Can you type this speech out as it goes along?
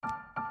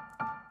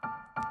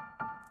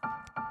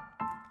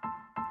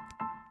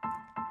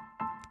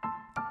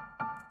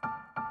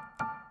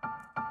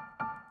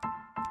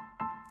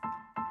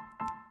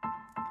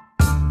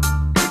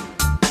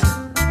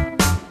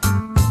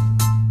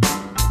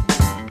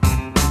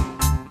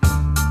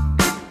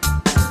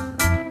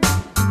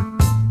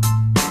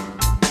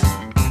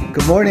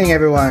morning,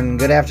 everyone.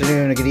 Good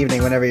afternoon or good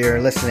evening, whenever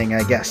you're listening,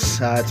 I guess.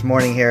 It's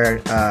morning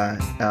here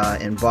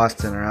in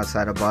Boston or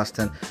outside of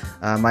Boston.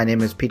 My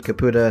name is Pete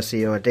Caputa,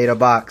 CEO at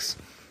DataBox,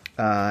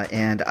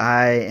 and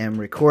I am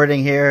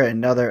recording here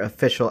another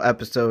official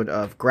episode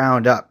of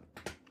Ground Up.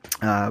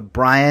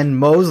 Brian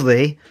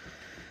Mosley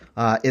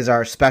is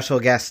our special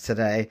guest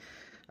today.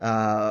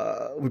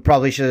 We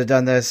probably should have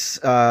done this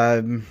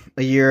a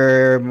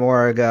year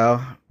more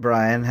ago.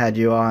 Brian had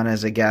you on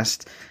as a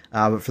guest.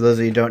 But for those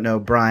of you who don't know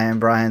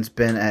Brian's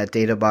been at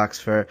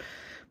DataBox for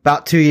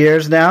about 2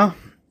 years now,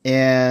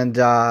 and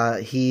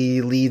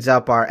he leads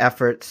up our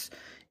efforts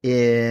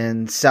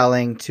in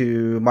selling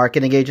to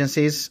marketing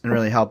agencies and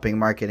really helping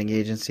marketing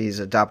agencies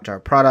adopt our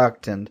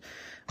product and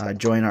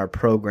join our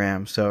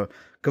program. So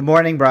good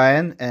morning,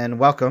 Brian, and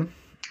welcome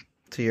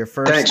to your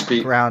first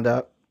Ground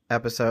Up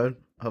episode.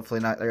 Hopefully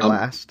not your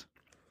last.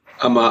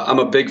 I'm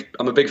a big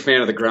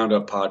fan of the Ground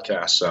Up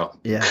podcast, so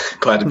yeah,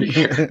 glad to be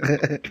here.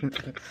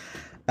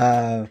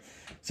 I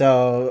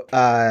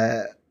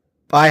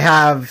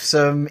have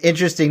some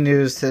interesting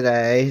news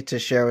today to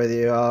share with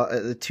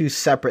you. Two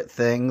separate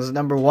things.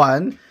 Number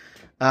one,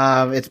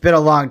 it's been a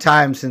long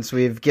time since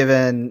we've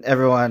given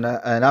everyone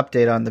an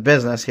update on the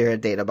business here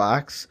at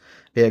DataBox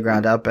via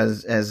Ground Up.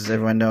 As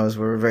everyone knows,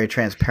 we're very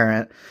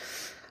transparent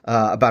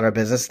about our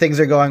business. Things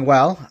are going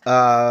well,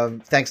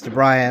 thanks to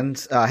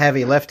Brian's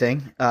heavy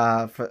lifting,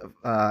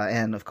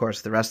 and of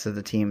course the rest of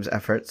the team's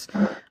efforts.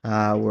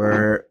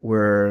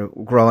 We're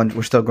growing.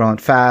 We're still growing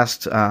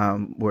fast.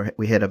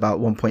 We hit about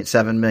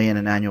 1.7 million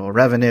in annual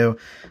revenue.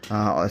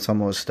 It's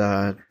almost,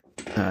 I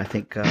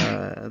think,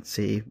 let's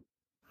see,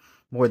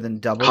 more than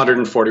double.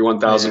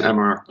 141,000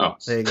 MR. Oh,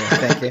 there you go.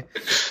 Thank you.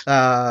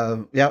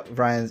 Yep.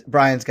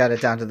 Brian's got it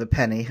down to the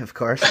penny, of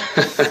course.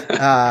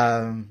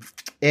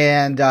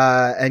 And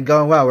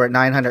going well. We're at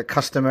 900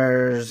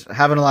 customers,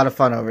 having a lot of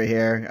fun over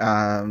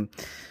here.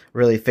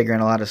 Really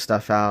figuring a lot of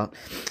stuff out.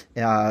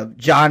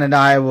 John and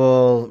I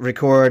will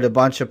record a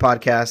bunch of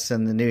podcasts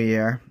in the new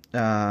year,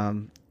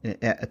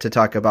 to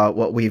talk about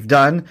what we've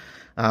done.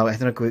 I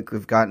think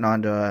we've gotten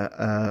onto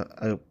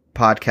a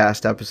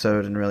podcast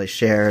episode and really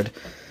shared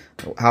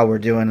how we're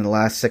doing in the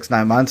last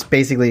 6-9 months,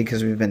 basically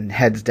because we've been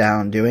heads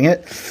down doing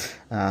it.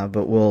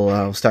 But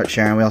we'll start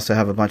sharing. We also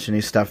have a bunch of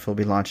new stuff we'll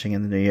be launching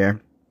in the new year.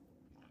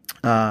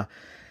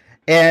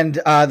 And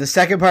the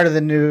second part of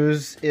the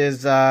news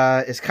is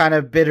kind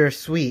of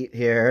bittersweet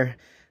here.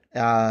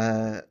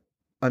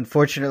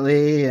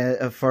 Unfortunately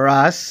for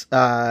us,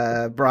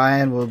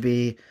 Brian will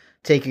be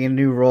taking a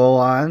new role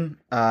on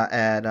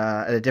at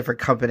a different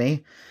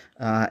company.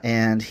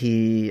 And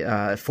he,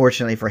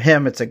 fortunately for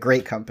him, it's a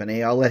great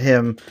company. I'll let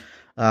him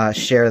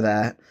share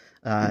that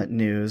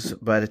news,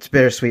 but it's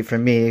bittersweet for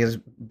me because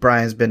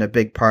Brian's been a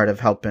big part of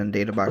helping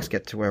DataBox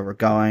get to where we're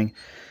going.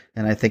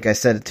 And I think I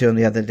said it to him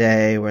the other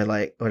day where,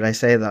 like, what did I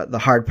say? The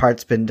hard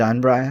part's been done,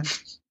 Brian?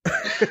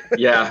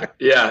 Yeah.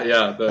 The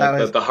hard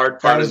part is over.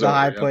 That was the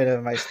high point yeah.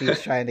 of my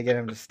speech trying to get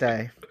him to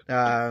stay.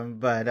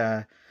 But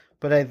I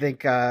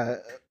think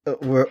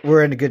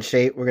we're in a good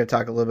shape. We're going to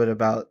talk a little bit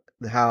about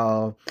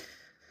how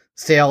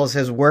sales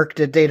has worked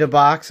at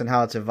DataBox and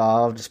how it's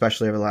evolved,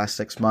 especially over the last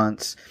 6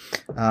 months,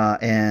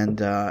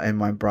 and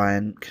why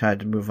Brian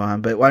had to move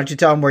on. But why don't you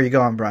tell him where you're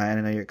going, Brian?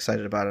 I know you're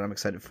excited about it. I'm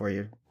excited for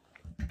you.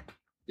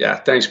 Yeah,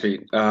 thanks,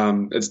 Pete.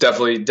 It's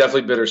definitely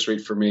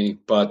bittersweet for me,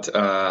 but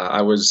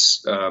I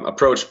was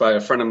approached by a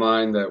friend of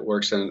mine that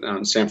works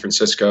in San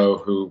Francisco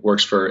who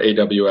works for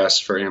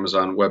AWS for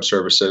Amazon Web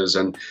Services,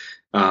 and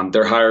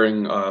they're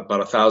hiring about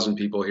 1,000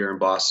 people here in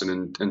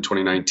Boston in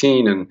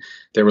 2019, and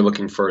they were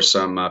looking for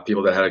some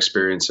people that had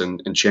experience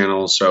in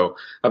channels. So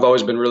I've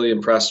always been really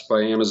impressed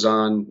by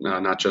Amazon,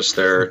 not just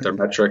their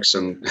metrics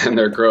and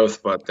their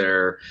growth, but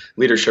their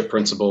leadership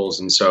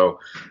principles. And so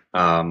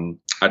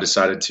I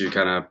decided to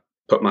kind of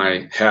put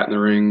my hat in the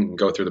ring and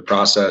go through the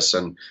process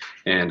and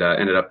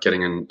ended up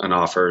getting an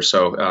offer.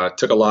 So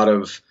took a lot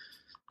of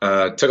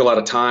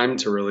time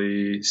to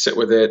really sit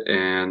with it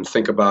and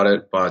think about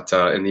it. But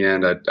in the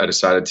end, I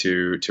decided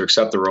to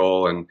accept the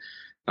role, and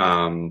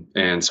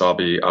so I'll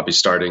be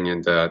starting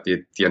in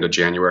the end of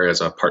January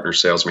as a partner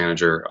sales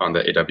manager on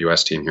the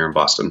AWS team here in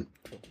Boston.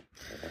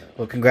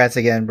 Well, congrats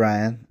again,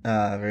 Brian.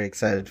 Very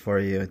excited for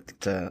you.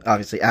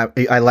 Obviously,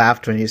 I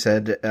laughed when you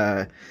said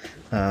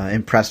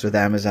impressed with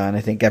Amazon.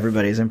 I think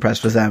everybody's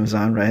impressed with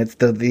Amazon, right?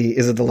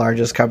 Is it the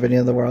largest company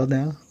in the world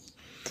now?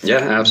 Yeah,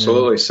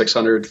 absolutely.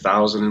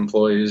 600,000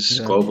 employees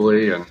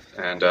globally,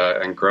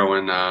 and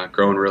growing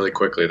really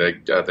quickly. The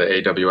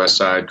AWS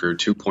side grew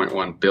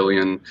 2.1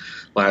 billion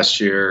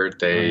last year.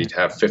 They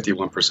have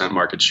 51%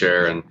 market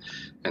share,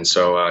 and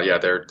so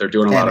they're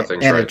doing a lot of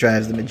things. And right. It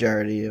drives the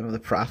majority of the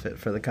profit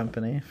for the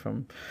company,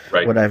 from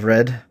what I've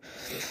read.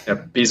 Yeah,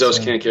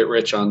 Bezos can't get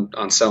rich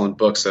on selling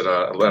books as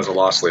a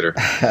loss leader.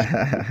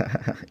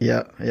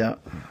 Yep.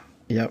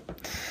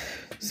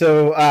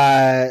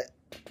 So,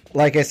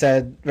 like I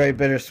said, very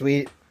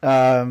bittersweet.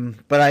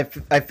 But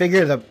I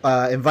figured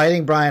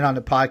inviting Brian on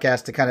the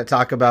podcast to kind of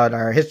talk about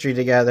our history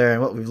together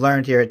and what we've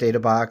learned here at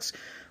DataBox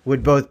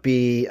would both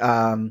be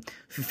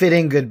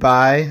fitting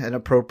goodbye, an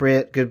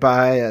appropriate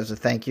goodbye as a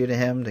thank you to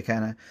him to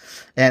kind of,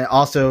 and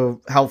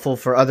also helpful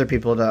for other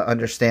people to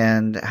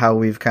understand how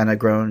we've kind of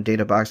grown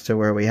DataBox to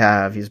where we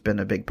have. He's been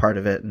a big part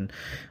of it, and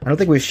I don't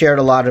think we've shared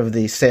a lot of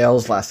the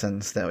sales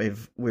lessons that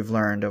we've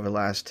learned over the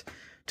last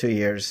 2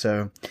 years.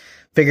 So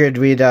figured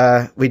we'd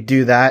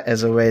do that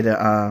as a way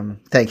to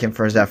thank him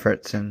for his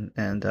efforts and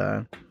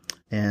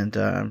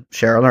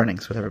share our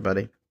learnings with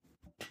everybody.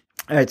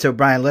 All right, so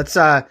Brian, let's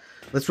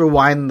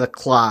rewind the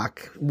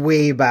clock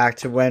way back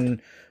to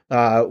when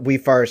we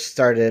first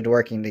started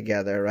working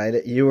together.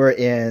 Right, you were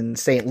in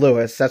St.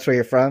 Louis. That's where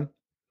you're from.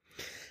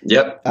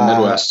 Yep,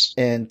 Midwest.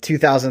 In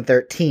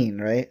 2013,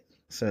 right?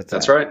 So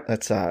that's right.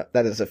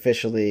 That is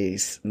officially,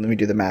 let me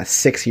do the math,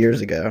 6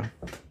 years ago.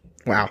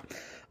 Wow.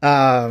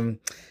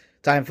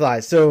 Time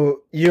flies.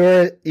 So you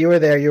were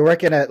there. You're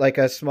working at like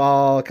a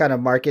small kind of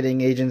marketing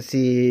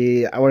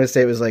agency. I want to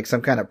say it was like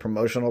some kind of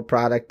promotional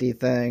product-y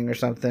thing or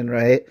something,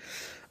 right?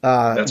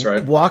 That's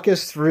right. Walk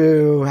us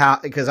through how,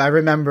 because I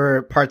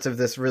remember parts of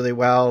this really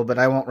well, but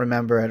I won't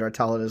remember it or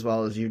tell it as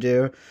well as you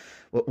do.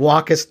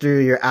 Walk us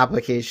through your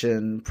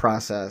application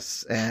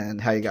process and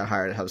how you got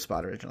hired at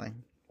HubSpot originally.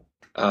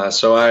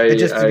 Just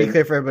to be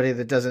clear for everybody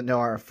that doesn't know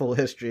our full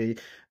history,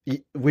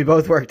 we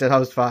both worked at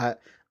HubSpot.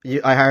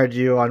 I hired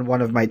you on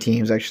one of my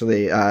teams,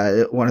 actually.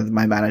 One of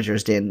my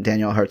managers,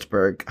 Daniel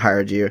Hertzberg,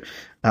 hired you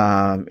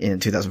in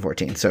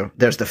 2014. So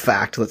there's the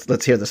fact.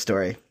 Let's hear the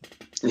story.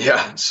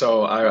 Yeah,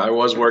 so I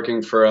was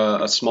working for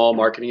a small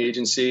marketing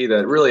agency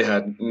that really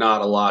had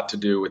not a lot to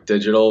do with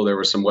digital. There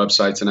were some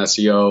websites and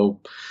SEO,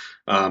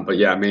 but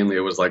yeah, mainly it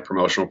was like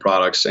promotional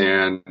products.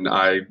 And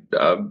I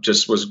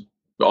just was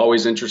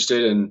always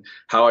interested in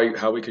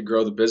how we could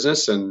grow the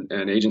business and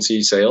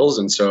agency sales.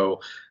 And so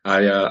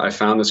I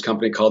found this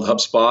company called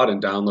HubSpot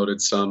and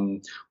downloaded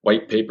some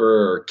white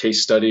paper or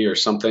case study or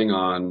something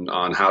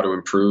on how to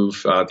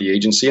improve the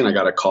agency. And I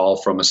got a call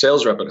from a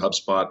sales rep at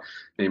HubSpot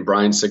named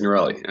Brian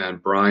Signorelli.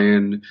 And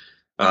Brian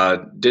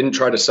didn't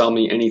try to sell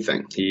me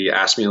anything. He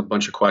asked me a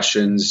bunch of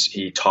questions.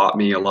 He taught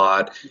me a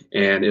lot,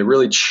 and it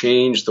really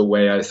changed the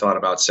way I thought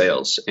about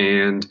sales.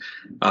 And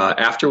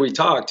after we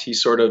talked, he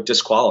sort of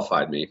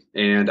disqualified me,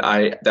 and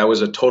that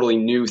was a totally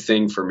new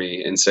thing for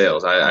me in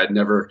sales. I'd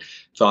never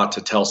thought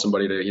to tell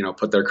somebody to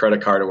put their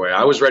credit card away.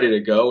 I was ready to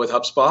go with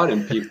HubSpot,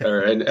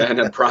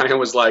 and Brian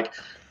was like,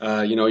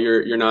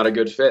 you're not a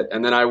good fit.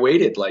 And then I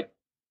waited like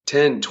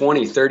 10,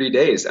 20, 30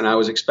 days. And I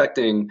was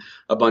expecting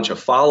a bunch of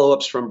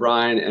follow-ups from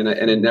Brian and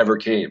it never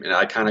came. And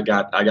I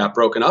got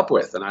broken up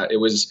with, and it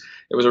was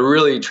a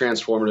really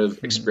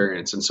transformative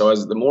experience. And so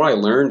the more I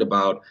learned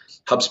about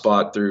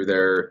HubSpot through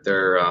their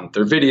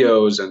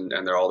videos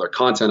and all their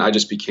content, I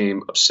just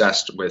became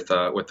obsessed with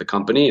the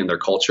company and their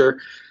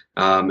culture.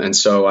 And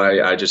so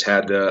I just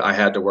had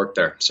to work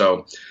there.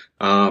 So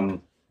I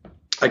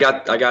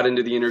got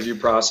into the interview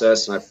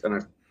process and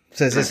I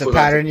So is this a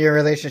pattern in your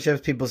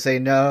relationships? People say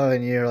no,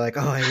 and you're like,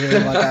 oh, I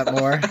really want that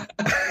more.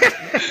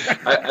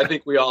 I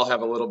think we all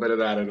have a little bit of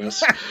that in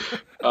us.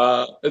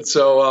 And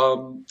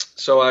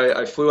so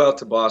I flew out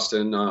to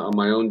Boston on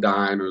my own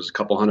dime. It was a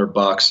couple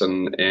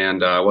 $100,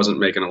 and I wasn't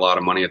making a lot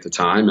of money at the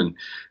time. And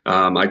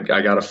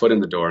I got a foot in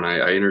the door, and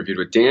I interviewed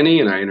with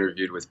Danny, and I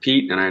interviewed with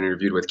Pete, and I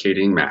interviewed with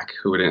Katie Mack,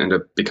 who would end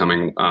up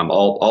becoming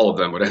all of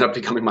them would end up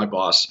becoming my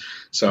boss.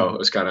 So it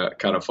was kind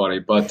of funny.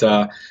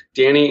 But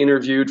Danny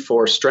interviewed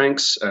for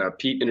strengths,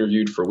 Pete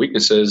interviewed for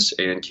weaknesses,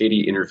 and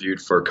Katie interviewed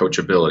for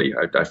coachability.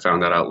 I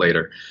found that out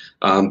later.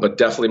 But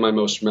definitely my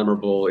most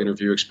memorable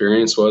interview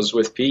experience was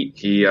with Pete.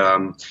 He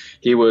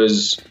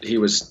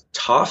was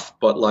tough,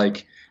 but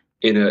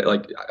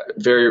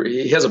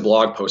he has a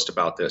blog post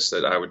about this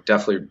that I would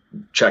definitely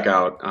check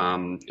out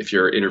if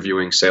you're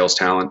interviewing sales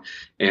talent.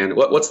 And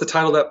what's the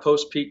title of that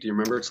post, Pete? Do you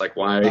remember? It's like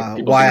why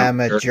I'm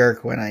a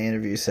jerk when I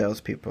interview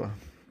salespeople.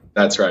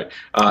 That's right.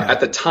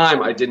 At the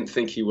time, I didn't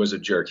think he was a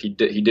jerk. He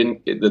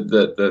didn't.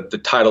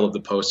 The title of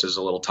the post is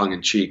a little tongue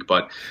in cheek,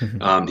 but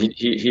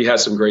he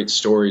has some great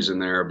stories in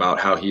there about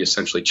how he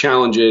essentially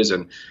challenges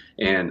and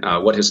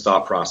what his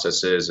thought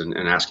process is and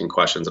asking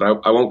questions.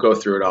 And I won't go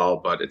through it all,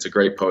 but it's a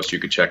great post. You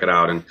could check it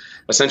out. And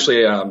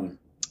essentially,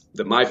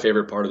 my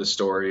favorite part of the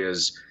story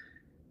is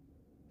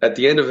at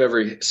the end of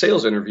every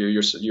sales interview,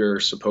 you're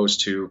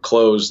supposed to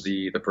close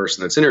the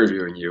person that's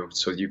interviewing you,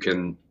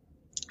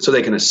 so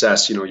they can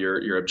assess,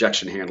 your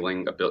objection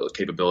handling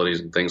capabilities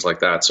and things like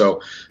that.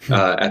 So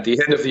at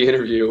the end of the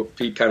interview,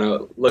 Pete kind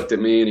of looked at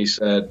me and he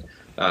said,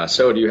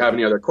 so do you have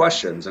any other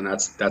questions? And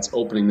that's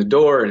opening the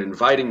door and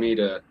inviting me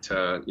to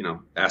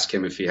ask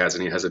him if he has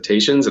any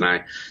hesitations. And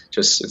I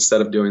just,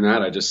 instead of doing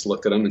that, I just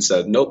looked at him and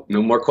said, nope,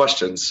 no more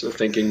questions,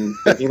 thinking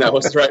that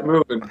was the right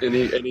move. And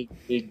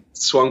he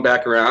swung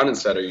back around and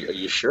said, are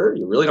you sure?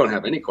 You really don't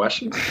have any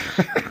questions?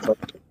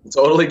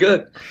 Totally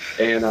good.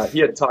 And he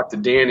had talked to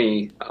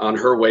Danny on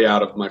her way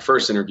out of my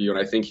first interview, and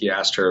I think he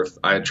asked her if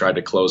I had tried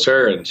to close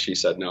her, and she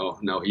said no,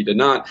 he did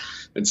not.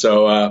 And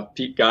so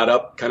Pete got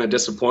up kind of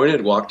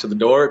disappointed, walked to the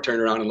door, turned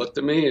around and looked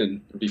at me,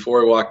 and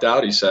before he walked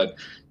out, he said,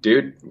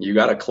 dude, you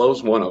got to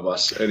close one of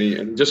us. And he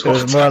just It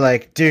was more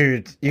like,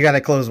 dude, you got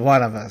to close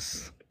one of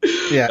us.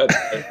 Yeah.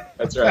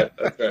 That's right.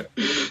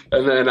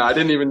 And then I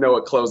didn't even know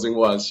what closing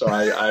was. So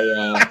I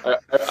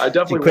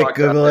definitely you quick walked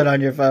Google it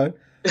on your phone.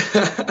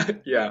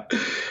 Yeah.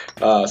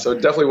 So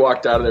definitely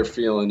walked out of there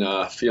feeling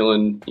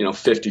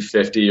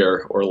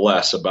 50-50 or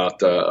less about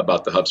the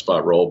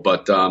HubSpot role.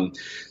 But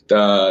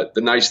the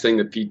nice thing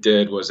that Pete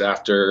did was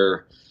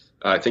after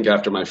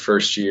my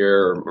first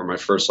year or my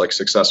first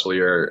successful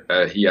year,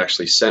 he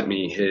actually sent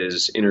me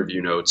his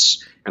interview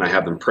notes, and I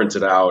have them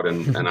printed out,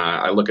 and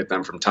I look at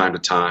them from time to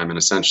time. And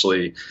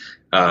essentially,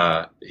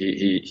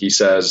 he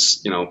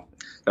says, that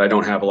I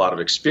don't have a lot of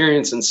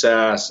experience in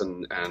SaaS,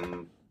 and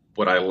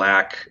what I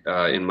lack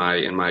in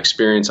my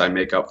experience, I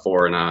make up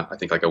for in I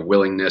think a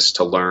willingness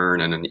to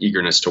learn and an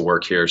eagerness to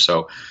work here.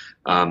 So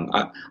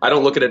I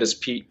don't look at it as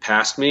Pete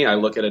passed me. I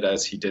look at it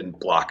as he didn't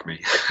block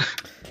me.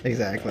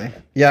 Exactly.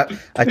 Yeah.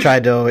 I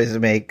tried to always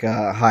make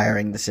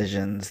hiring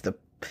decisions.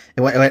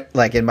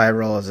 In my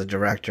role as a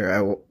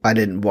director, I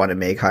didn't want to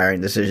make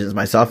hiring decisions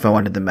myself. I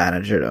wanted the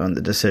manager to own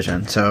the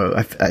decision. So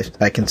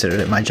I considered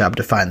it my job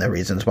to find the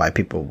reasons why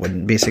people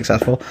wouldn't be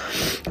successful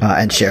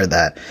and share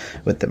that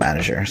with the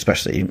manager,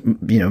 especially,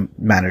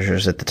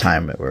 managers at the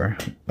time that were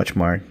much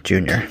more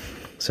junior.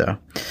 So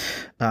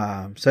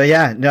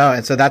yeah, no,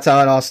 and so that's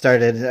how it all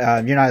started.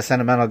 You're not a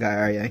sentimental guy,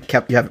 are you?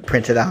 You have it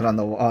printed out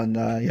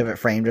you have it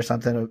framed or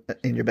something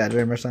in your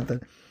bedroom or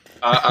something?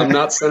 I'm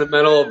not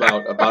sentimental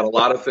about a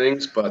lot of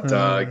things, but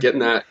getting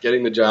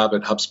the job at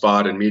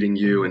HubSpot and meeting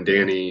you and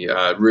Danny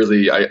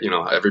really,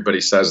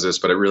 everybody says this,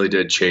 but it really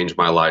did change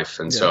my life.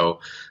 And so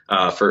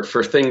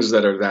for things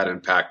that are that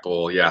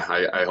impactful,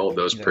 I hold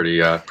those pretty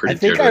dear to the chest. I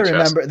think I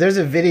remember there's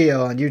a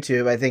video on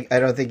YouTube. I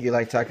don't think you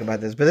like talking about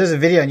this, but there's a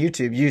video on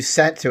YouTube you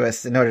sent to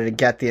us in order to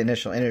get the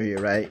initial interview,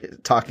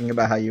 right? Talking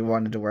about how you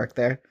wanted to work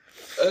there.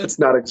 It's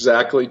not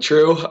exactly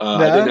true. No?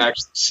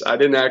 I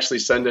didn't actually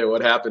send it.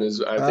 What happened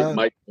is I think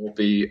Mike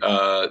Volpe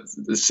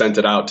sent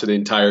it out to the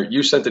entire.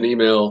 You sent an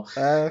email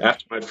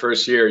after my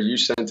first year. You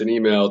sent an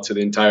email to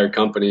the entire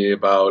company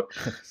about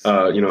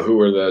who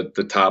were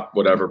the top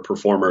whatever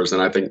performers,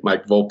 and I think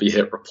Mike Volpe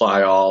hit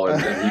reply all,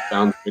 and he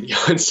found the video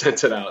and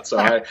sent it out. So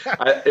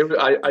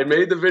I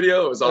made the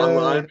video. It was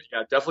online. But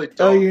yeah,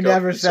 definitely. You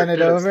never sent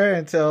it over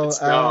until.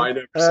 No, I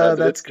never sent it.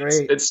 That's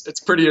great. It's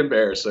pretty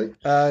embarrassing.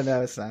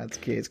 No, it's not. It's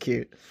cute. It's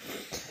cute.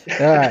 All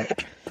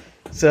right.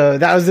 So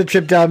that was the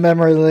trip down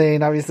memory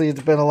lane. Obviously,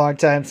 it's been a long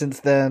time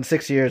since then,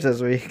 6 years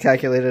as we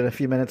calculated a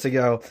few minutes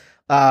ago.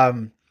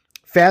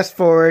 Fast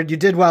forward, you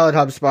did well at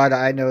HubSpot.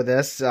 I know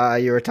this.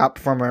 You were a top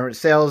performer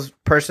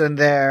salesperson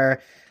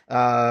there.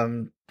 I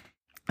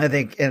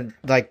think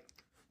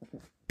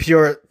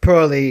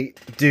purely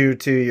due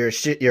to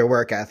your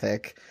work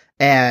ethic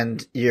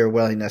and your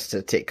willingness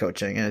to take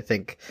coaching. And I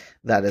think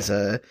that is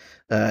a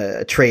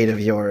trait of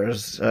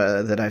yours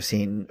that I've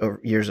seen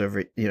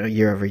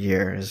year over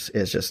year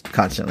is just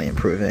constantly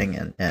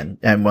improving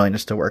and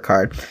willingness to work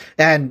hard.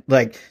 And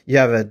you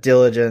have a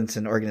diligence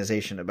and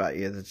organization about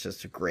you that's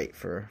just great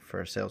for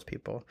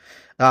salespeople.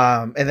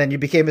 And then you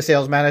became a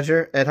sales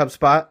manager at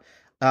HubSpot.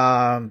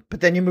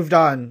 But then you moved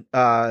on.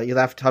 You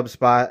left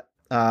HubSpot.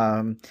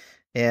 And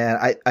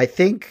I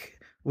think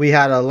we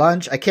had a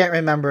lunch. I can't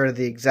remember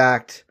the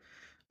exact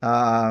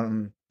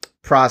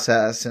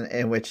process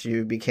in which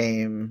you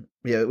became,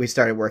 we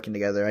started working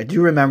together. I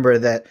do remember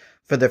that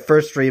for the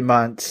first 3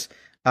 months,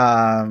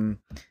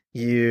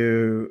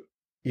 you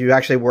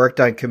actually worked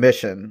on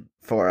commission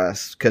for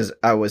us because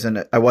I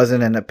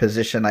wasn't in a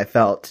position I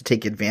felt to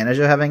take advantage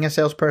of having a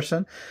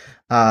salesperson,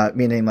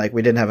 meaning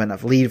we didn't have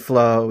enough lead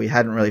flow. We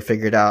hadn't really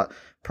figured out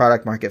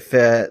product market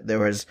fit. There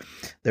was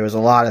a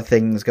lot of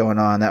things going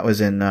on. That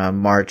was in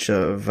March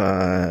of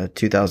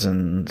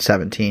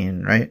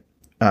 2017, right?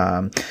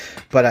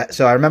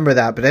 So I remember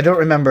that, but I don't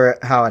remember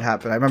how it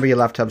happened. I remember you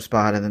left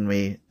HubSpot and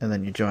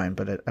then you joined,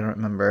 but I don't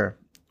remember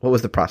what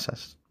was the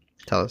process.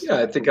 Tell us. Yeah,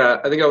 I think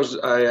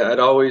I'd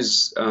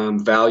always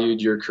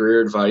valued your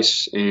career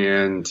advice,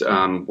 and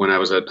when I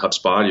was at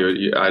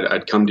HubSpot,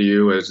 I'd come to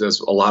you as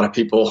a lot of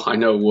people I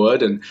know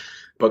would, and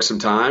book some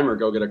time or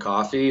go get a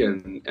coffee,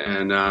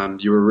 and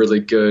you were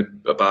really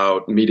good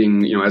about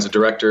meeting. As a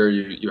director,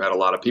 you had a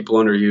lot of people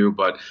under you,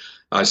 but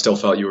I still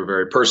felt you were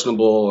very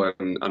personable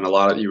and a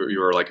lot of you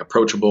were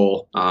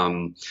approachable.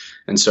 And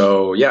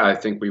so, yeah, I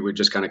think we would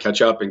just kind of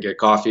catch up and get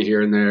coffee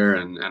here and there.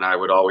 And I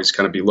would always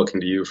kind of be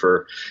looking to you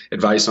for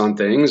advice on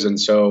things. And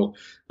so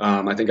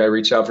I think I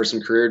reached out for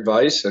some career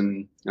advice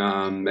and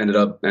ended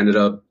up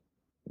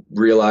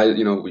realize,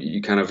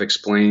 you kind of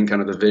explained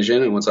kind of the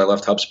vision. And once I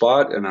left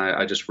HubSpot, and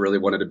I just really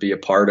wanted to be a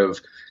part of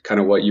kind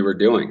of what you were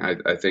doing.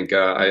 I think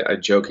I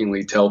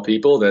jokingly tell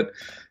people that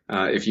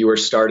if you were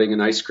starting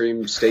an ice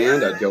cream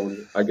stand, I'd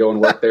go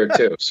and work there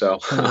too. So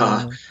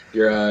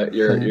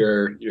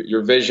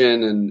your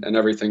vision and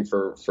everything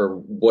for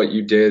what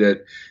you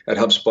did at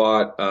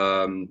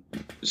HubSpot,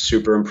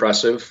 super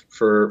impressive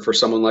for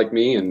someone like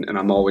me. And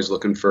I'm always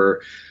looking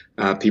for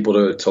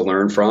people to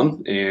learn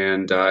from.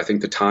 And I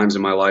think the times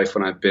in my life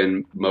when I've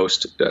been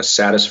most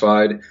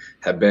satisfied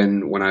have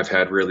been when I've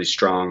had really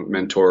strong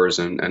mentors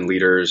and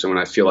leaders, and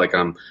when I feel like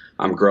I'm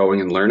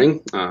growing and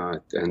learning.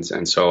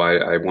 And so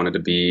I wanted to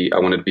be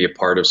a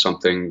part of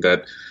something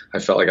that I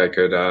felt like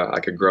I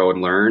could grow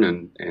and learn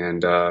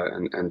and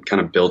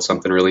kind of build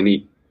something really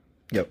neat.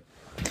 Yep.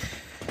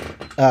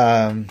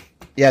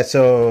 Yeah.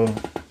 So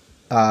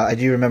I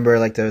do remember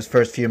like those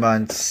first few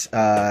months.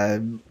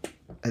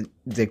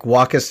 Like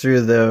walk us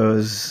through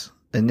those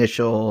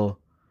initial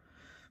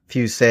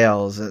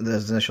sales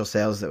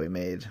that we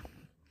made.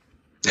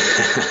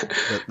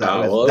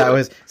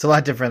 It's a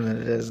lot different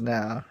than it is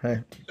now.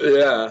 Right?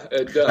 Yeah.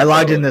 I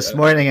logged in this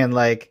morning and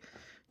like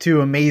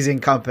 2 amazing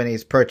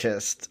companies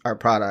purchased our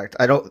product.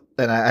 I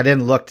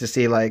didn't look to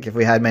see like if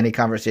we had many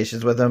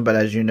conversations with them, but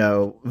as you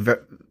know,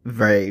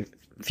 very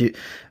few.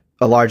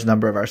 A large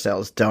number of our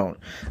sales don't.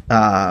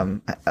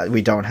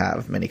 We don't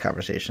have many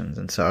conversations,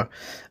 and so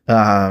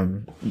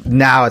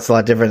now it's a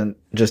lot different.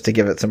 Just to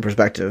give it some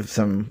perspective,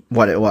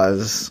 what it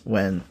was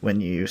when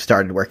you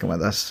started working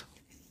with us.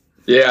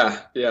 Yeah.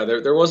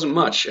 There wasn't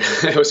much.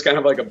 It was kind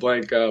of like a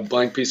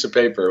blank piece of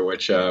paper,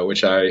 which I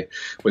was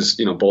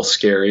both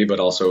scary but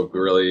also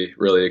really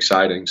really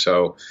exciting.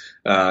 So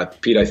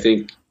Pete, I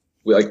think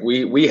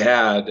we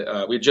had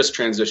just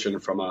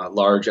transitioned from a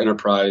large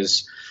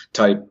enterprise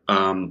type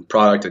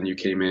product, and you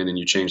came in and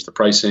you changed the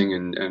pricing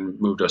and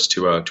moved us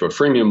to a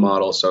freemium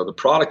model. So the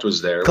product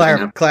was there.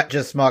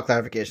 Just small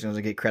clarification. I was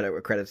going to get credit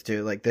where credit's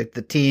due. Like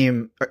the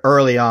team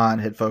early on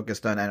had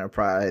focused on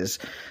enterprise,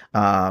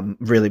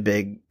 really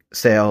big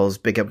sales,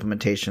 big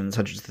implementations,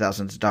 hundreds of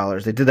thousands of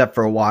dollars. They did that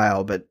for a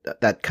while, but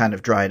that kind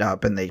of dried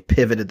up, and they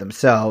pivoted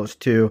themselves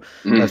to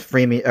a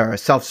freemium or a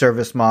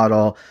self-service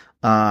model,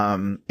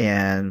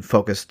 and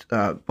focused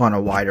on a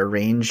wider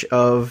range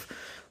of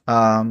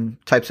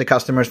types of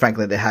customers.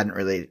 Frankly, they hadn't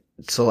really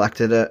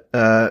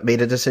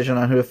made a decision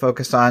on who to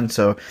focus on.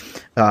 So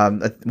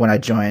when I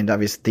joined,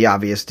 the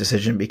obvious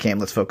decision became,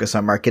 let's focus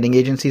on marketing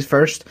agencies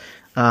first,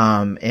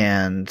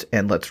 and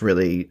let's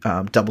really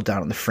double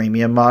down on the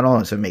freemium model,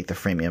 and so make the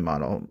freemium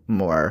model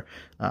more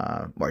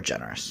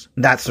generous.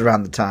 That's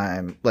around the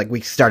time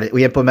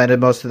we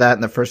implemented most of that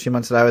in the first few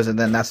months that I was, and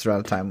then that's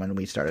around the time when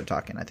we started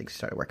talking. I think you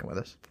started working with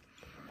us.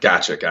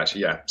 Gotcha.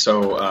 Yeah.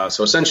 So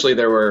essentially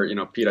there were,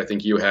 Pete, I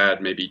think you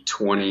had maybe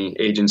 20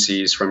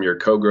 agencies from your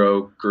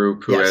co-grow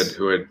group who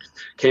had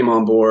came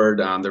on board.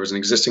 There was an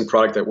existing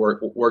product that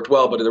worked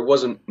well, but there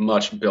wasn't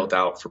much built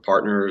out for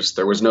partners.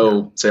 There was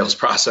no sales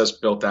process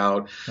built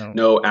out,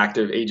 no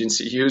active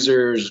agency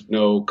users,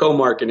 no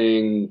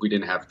co-marketing. We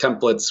didn't have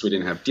templates. We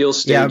didn't have deal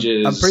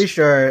stages. Yeah, I'm pretty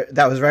sure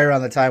that was right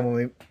around the time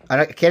when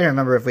I can't even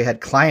remember if we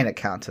had client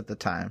accounts at the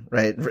time,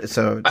 right?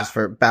 So just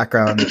for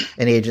background,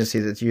 an agency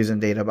that's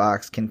using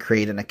DataBox can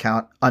create an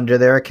account under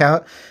their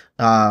account,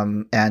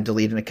 and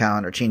delete an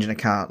account or change an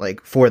account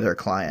like for their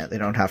client. They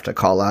don't have to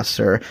call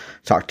us or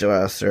talk to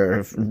us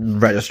or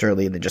register a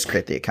lead. They just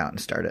create the account and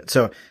start it.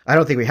 So I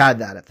don't think we had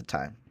that at the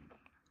time.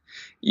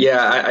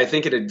 Yeah, I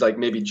think it had like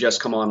maybe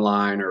just come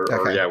online, or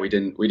we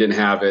didn't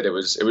have it. It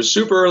was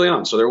super early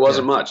on, so there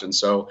wasn't much. And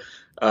so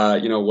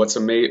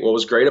what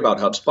was great about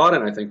HubSpot,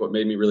 and I think what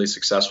made me really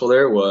successful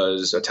there,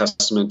 was a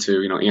testament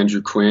to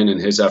Andrew Quinn and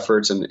his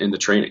efforts in the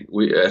training.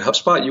 At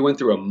HubSpot, you went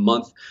through a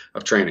month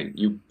of training.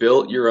 You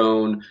built your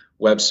own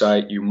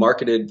website, you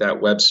marketed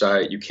that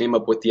website, you came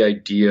up with the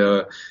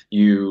idea,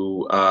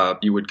 you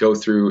would go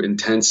through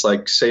intense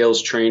like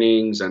sales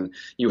trainings, and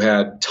you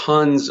had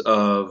tons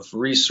of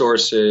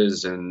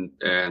resources and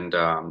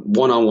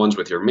one-on-ones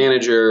with your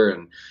manager,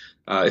 and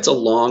it's a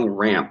long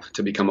ramp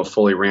to become a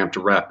fully ramped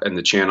rep in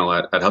the channel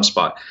at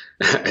HubSpot.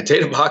 At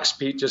DataBox,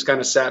 Pete just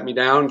kind of sat me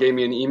down, gave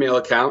me an email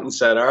account, and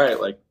said, "All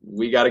right, like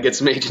we got to get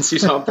some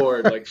agencies on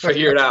board, like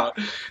figure it out."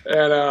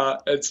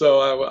 And so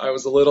I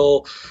was a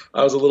little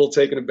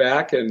taken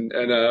aback, and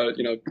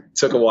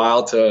took a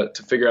while to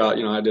figure out.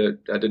 I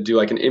had to do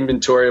like an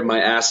inventory of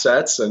my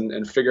assets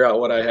and figure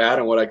out what I had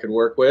and what I could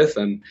work with,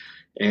 and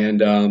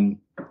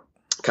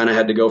kind of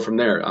had to go from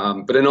there.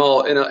 But in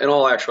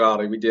all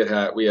actuality, we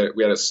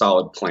had a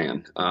solid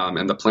plan,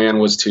 and the plan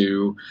was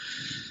to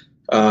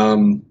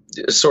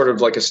sort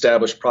of like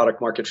establish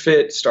product market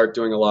fit, start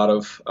doing a lot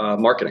of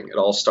marketing. It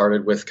all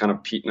started with kind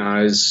of Pete and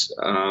I's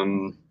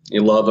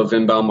love of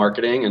inbound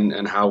marketing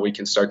and how we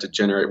can start to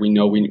generate. We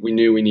knew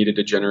we needed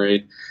to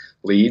generate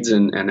leads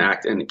and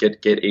act and get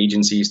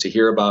agencies to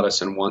hear about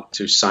us and want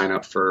to sign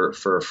up for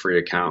a free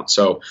account.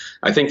 So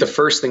I think the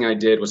first thing I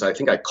did was I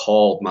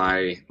called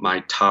my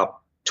top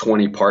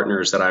 20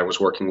 partners that I was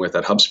working with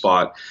at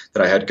HubSpot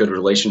that I had good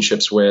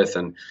relationships with,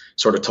 and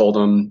sort of told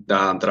them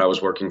that I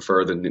was working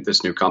for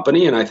this new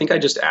company. And I think I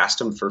just asked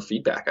them for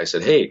feedback. I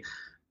said, "Hey,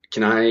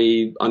 can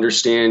I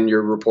understand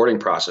your reporting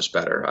process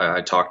better?"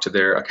 I talked to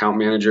their account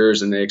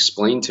managers, and they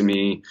explained to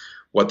me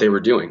what they were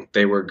doing.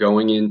 They were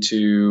going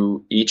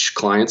into each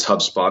client's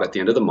HubSpot at the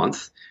end of the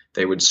month.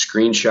 They would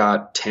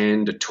screenshot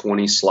 10 to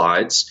 20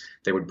 slides.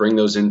 They would bring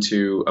those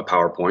into a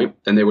PowerPoint,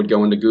 and they would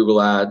go into Google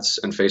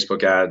Ads and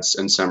Facebook Ads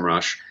and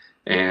SEMrush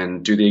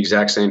and do the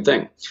exact same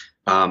thing.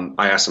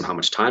 I asked them how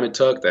much time it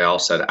took. They all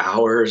said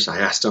hours. I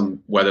asked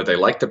them whether they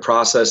liked the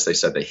process. They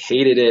said they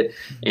hated it.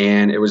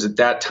 And it was at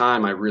that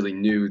time I really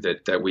knew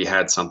that we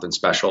had something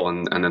special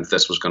and that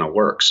this was going to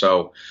work.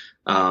 So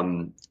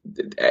so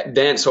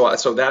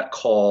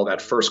that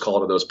first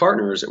call to those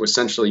partners, it was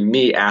essentially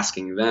me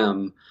asking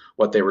them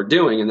what they were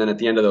doing. And then at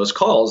the end of those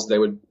calls, they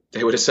would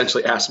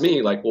essentially ask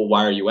me like, well,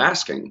 why are you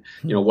asking?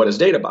 What does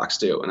DataBox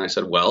do? And I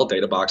said, well,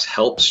 DataBox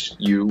helps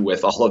you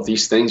with all of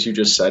these things you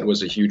just said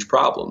was a huge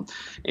problem.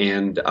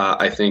 And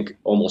I think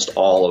almost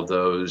all of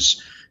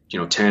those,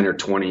 10 or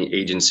 20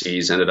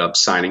 agencies ended up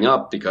signing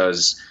up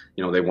because,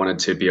 they wanted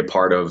to be a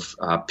part of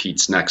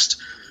Pete's next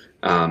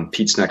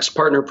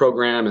partner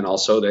program. And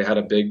also they had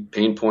a big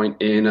pain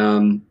point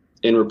in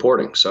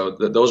reporting. So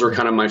those were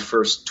kind of my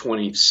first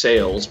 20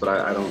 sales, but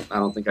I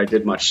don't think I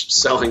did much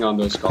selling on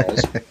those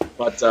calls.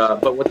 But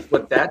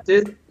what that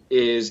did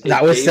is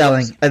that was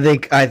selling.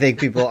 I think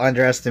people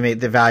underestimate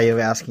the value of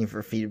asking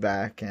for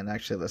feedback and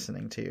actually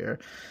listening to your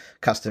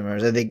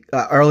customers. I think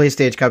early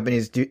stage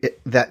companies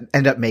that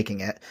end up making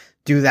it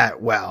do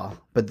that well,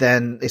 but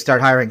then they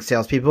start hiring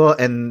salespeople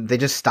and they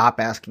just stop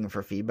asking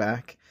for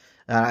feedback.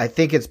 I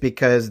think it's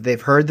because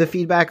they've heard the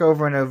feedback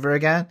over and over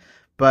again,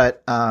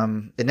 but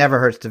it never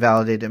hurts to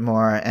validate it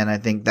more. And I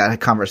think that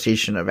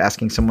conversation of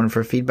asking someone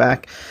for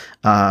feedback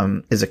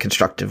is a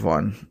constructive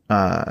one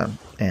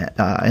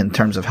in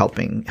terms of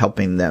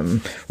helping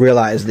them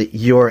realize that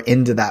you're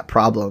into that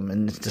problem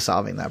and to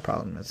solving that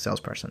problem as a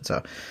salesperson.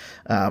 So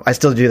I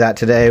still do that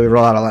today. We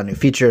roll out a lot of new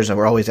features, and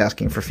we're always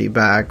asking for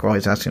feedback. We're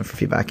always asking for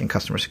feedback in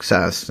customer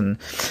success, and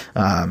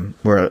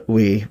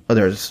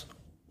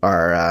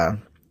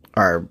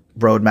our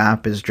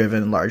roadmap is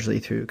driven largely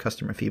through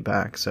customer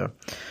feedback. So,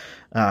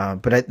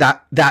 but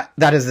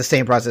that is the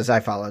same process I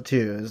follow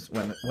too. Is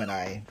when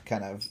I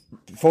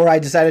before I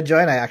decided to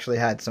join, I actually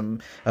had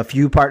a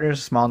few partners,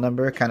 a small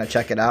number, kind of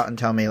check it out and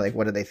tell me like,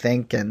 what do they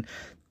think, and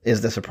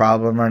is this a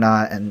problem or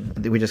not?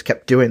 And we just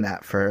kept doing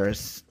that for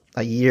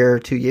a year,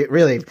 2 years,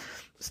 really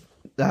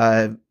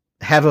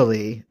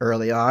heavily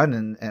early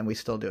on, and we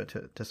still do it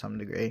to some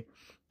degree.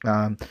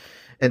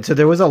 And so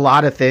there was a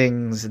lot of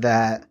things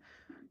that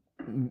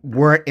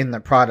weren't in the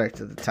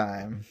product at the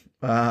time.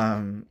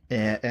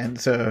 And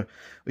so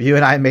you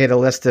and I made a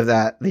list of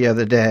that the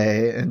other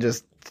day, and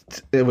just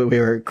we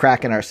were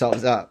cracking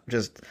ourselves up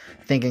just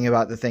thinking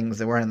about the things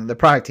that weren't in the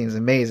product. Team's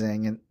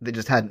amazing, and they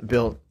just hadn't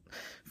built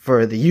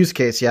for the use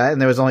case yet,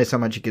 and there was only so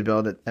much you could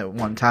build at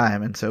one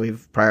time, and so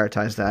we've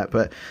prioritized that.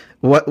 But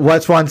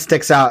what's one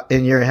sticks out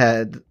in your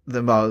head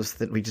the most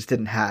that we just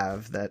didn't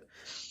have that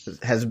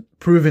has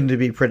proven to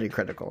be pretty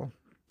critical?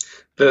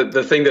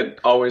 The thing that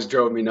always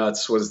drove me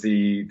nuts was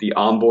the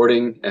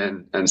onboarding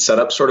and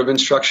setup sort of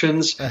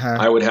instructions. Uh-huh.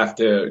 I would have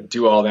to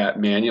do all that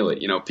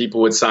manually.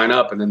 People would sign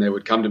up and then they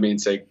would come to me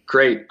and say,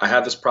 great, I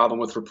have this problem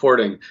with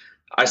reporting.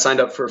 I signed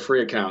up for a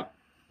free account.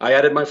 I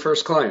added my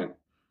first client.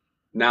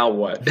 Now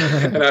what?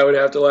 And I would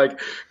have to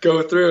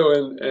go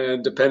through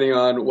and depending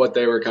on what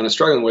they were kind of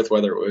struggling with,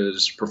 whether it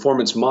was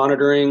performance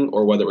monitoring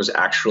or whether it was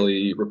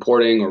actually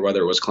reporting or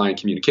whether it was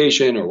client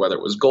communication or whether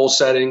it was goal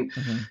setting,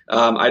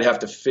 I'd have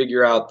to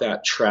figure out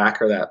that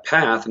track or that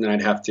path. And then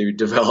I'd have to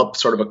develop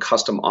sort of a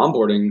custom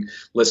onboarding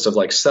list of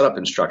setup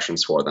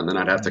instructions for them. And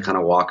I'd have to kind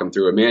of walk them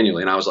through it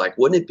manually. And I was like,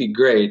 wouldn't it be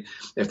great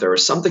if there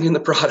was something in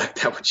the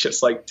product that would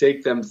just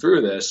take them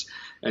through this?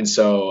 And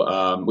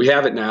so we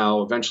have it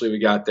now. Eventually we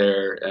got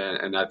there,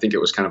 and I think it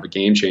was kind of a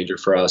game changer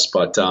for us.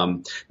 But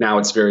now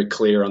it's very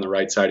clear on the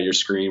right side of your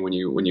screen when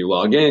you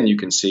log in. You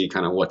can see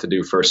kind of what to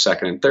do first,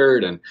 second, and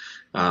third. And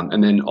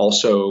then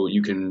also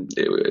we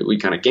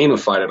kind of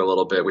gamified it a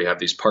little bit. We have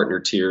these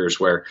partner tiers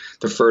where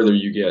the further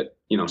you get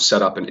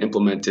set up and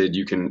implemented,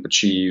 you can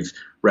achieve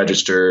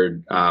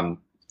registered,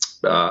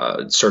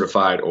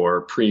 certified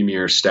or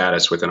premier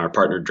status within our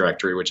partner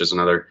directory, which is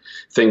another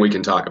thing we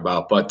can talk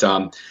about. But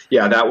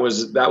that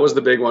was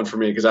the big one for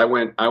me, because I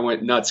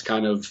went nuts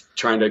kind of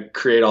trying to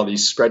create all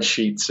these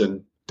spreadsheets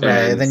and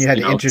then you had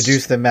to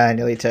introduce them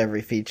manually to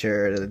every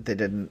feature that they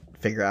didn't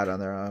figure out on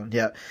their own.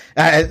 Yeah,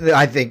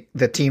 I think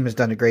the team has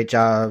done a great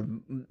job.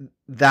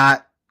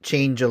 That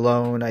change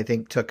alone, I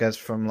think, took us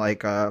from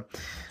 1%,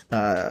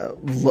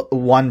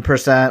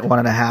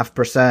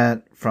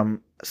 1.5%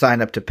 from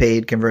sign up to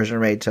paid conversion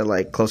rate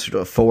to closer to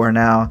a 4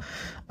 now.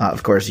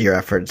 Of course, your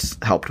efforts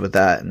helped with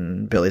that,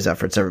 and Billy's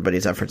efforts,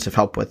 everybody's efforts have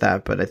helped with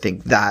that. But I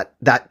think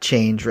that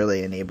change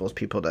really enables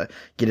people to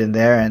get in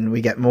there, and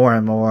we get more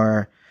and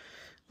more,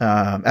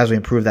 as we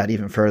improve that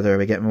even further,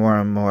 we get more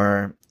and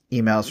more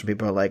emails from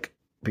people in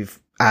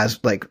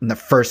the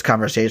first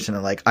conversation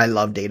and I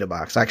love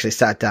DataBox. I actually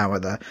sat down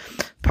with a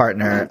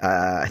partner,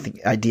 I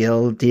think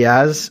Ideal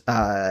Diaz,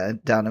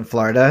 down in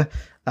Florida.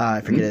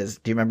 I forget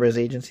do you remember his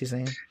agency's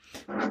name?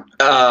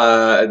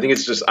 I think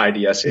it's just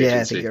IDS agency.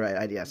 Yeah, I think you're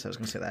right. IDS. I was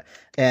going to say that.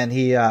 And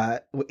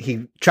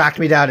he tracked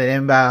me down at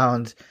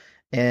Inbound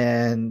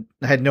and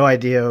I had no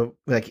idea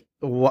like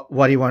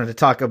what he wanted to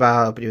talk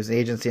about, but he was an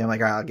agency. I'm like,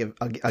 all right,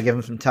 I'll give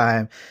him some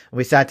time. And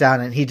we sat down,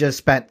 and he just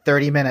spent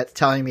 30 minutes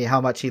telling me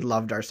how much he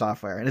loved our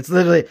software. And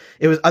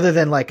it was other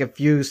than like a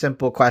few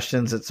simple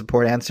questions that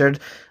support answered.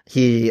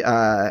 He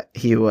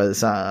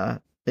was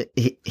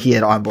he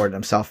had onboarded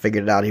himself,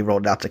 figured it out. He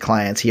rolled it out to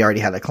clients. He already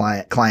had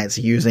clients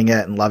using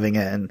it and loving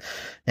it,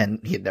 and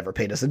he had never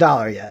paid us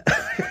 $1 yet.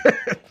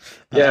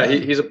 Yeah,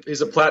 he's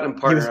a platinum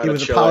partner. He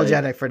was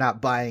apologetic for not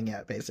buying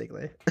it,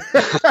 basically.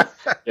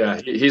 Yeah,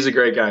 he's a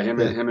great guy. Him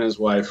and his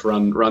wife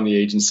run the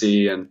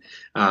agency, and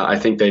I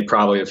think they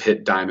probably have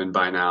hit diamond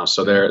by now.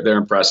 So they're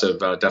impressive.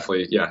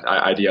 Definitely,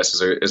 yeah.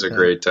 IDS is a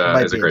great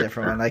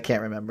different one. I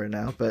can't remember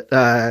now, but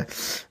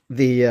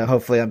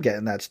hopefully I'm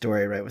getting that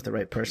story right with the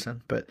right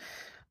person. But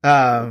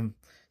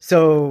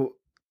so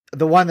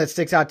the one that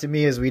sticks out to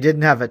me is we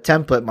didn't have a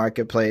template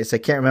marketplace. I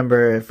can't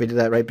remember if we did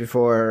that right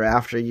before or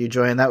after you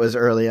joined. That was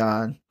early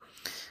on.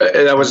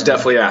 That was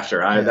definitely after.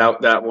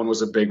 That one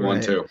was a big one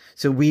too.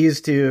 So we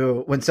used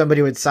to, when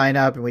somebody would sign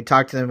up and we'd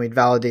talk to them, we'd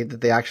validate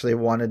that they actually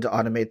wanted to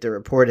automate their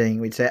reporting.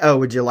 We'd say, "Oh,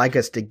 would you like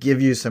us to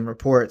give you some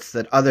reports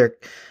that other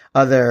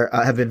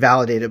have been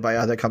validated by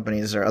other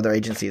companies or other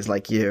agencies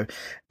like you?"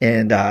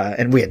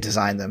 And we had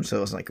designed them, so it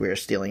wasn't like we were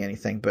stealing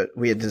anything, but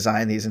we had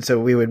designed these, and so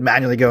we would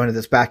manually go into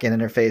this backend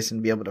interface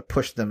and be able to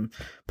push them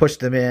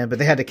in, but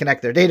they had to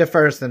connect their data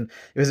first, and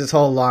it was this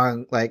whole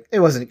long, like, it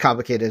wasn't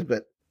complicated,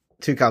 but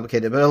too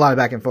complicated, but a lot of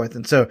back and forth.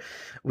 And so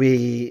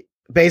we,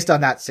 based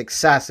on that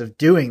success of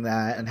doing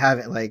that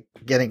and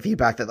getting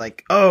feedback that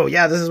like, oh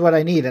yeah, this is what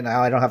I need, and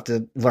now I don't have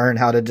to learn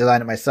how to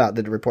design it myself,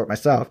 to report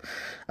myself.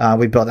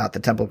 We built out the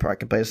template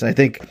marketplace, and I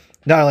think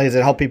not only does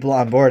it help people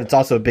on board, it's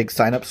also a big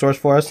sign up source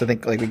for us. I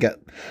think like we get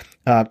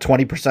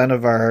 20%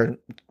 of our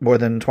more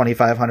than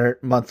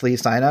 2,500 monthly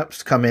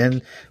signups come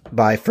in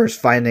by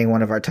first finding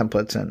one of our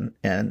templates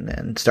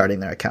and starting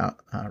their account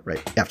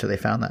right after they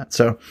found that.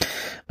 So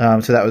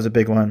that was a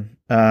big one.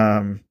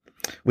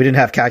 We didn't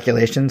have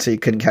calculations, so you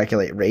couldn't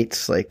calculate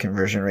rates, like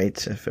conversion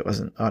rates, if it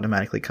wasn't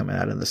automatically coming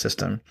out of the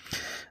system.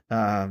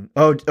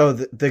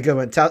 The good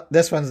one.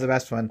 This one's the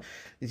best one.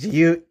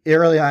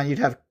 Early on, you'd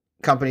have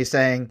companies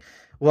saying,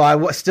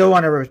 well, I still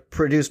want to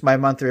produce my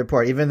monthly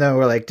report, even though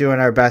we're like doing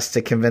our best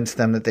to convince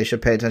them that they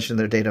should pay attention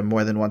to their data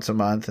more than once a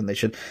month, and they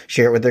should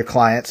share it with their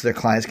clients so their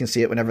clients can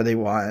see it whenever they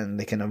want, and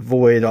they can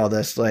avoid all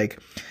this like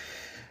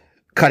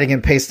cutting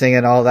and pasting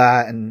and all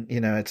that. And,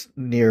 it's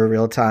near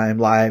real time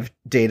live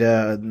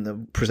data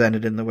and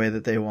presented in the way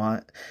that they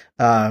want.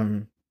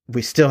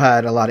 We still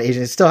have a lot of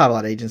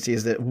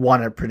agencies that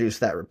want to produce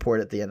that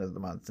report at the end of the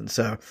month. And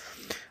so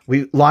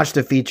we launched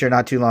a feature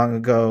not too long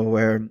ago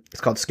where it's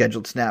called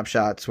scheduled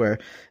snapshots, where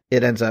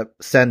it ends up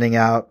sending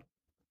out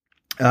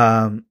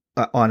on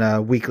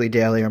a weekly,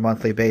 daily, or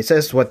monthly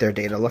basis what their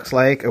data looks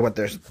like, or what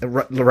there's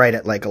right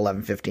at like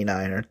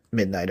 11:59 or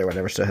midnight or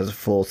whatever. So it has a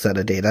full set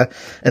of data,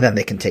 and then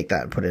they can take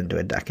that and put it into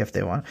a deck if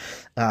they want.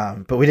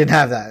 But we didn't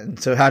have that.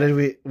 And so how did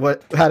we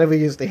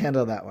usually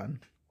handle that one?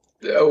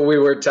 We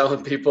were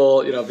telling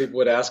people, people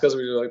would ask us,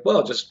 we were like,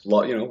 well, just,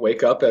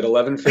 wake up at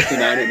 11:59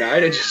 at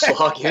night and just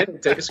log in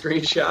and take a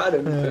screenshot,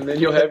 and then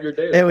you'll have your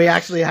data. And we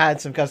actually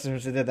had some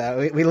customers who did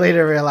that. We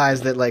later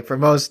realized that like for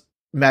most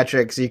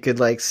metrics, you could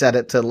like set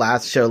it to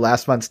show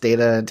last month's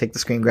data and take the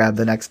screen grab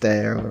the next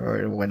day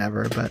or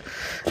whenever, but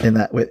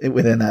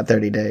within that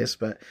 30 days.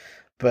 But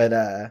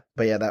yeah,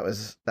 that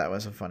was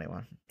a funny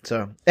one.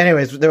 So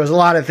anyways, there was a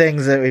lot of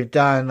things that we've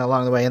done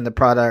along the way in the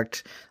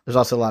product. There's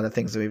also a lot of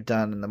things that we've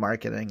done in the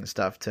marketing and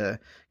stuff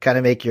to kind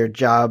of make your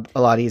job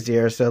a lot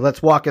easier. So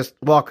let's walk us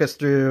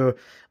through.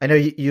 I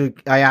know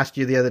I asked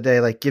you the other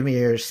day, like, give me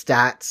your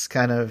stats,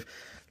 kind of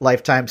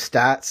lifetime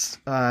stats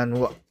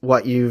on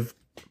what you've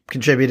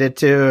contributed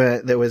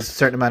to. There was a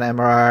certain amount of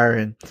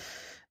MRR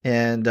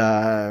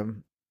and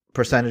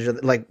percentage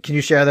of, like, can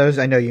you share those?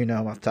 I know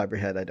off the top of your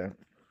head. I don't.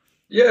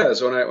 Yeah,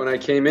 so when I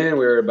came in,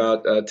 we were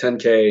about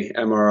 10K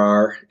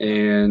MRR,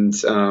 and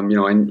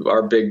and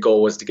our big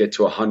goal was to get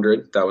to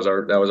 100. That was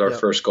our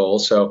first goal.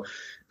 So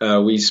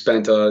we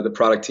spent the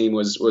product team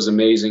was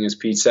amazing, as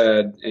Pete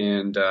said,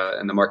 and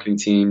the marketing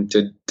team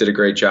did a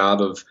great job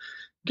of.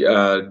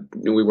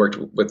 We worked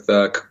with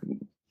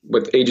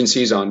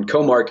agencies on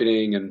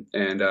co-marketing,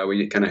 and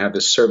we kind of have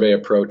this survey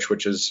approach,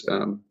 which has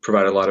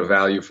provided a lot of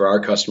value for our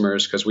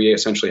customers, because we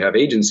essentially have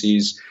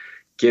agencies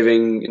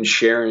giving and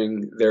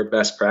sharing their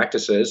best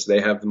practices.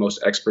 They have the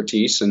most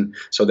expertise, and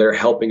so they're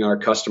helping our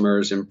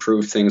customers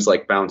improve things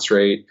like bounce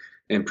rate,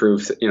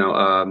 improve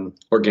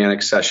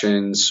organic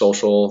sessions,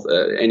 social,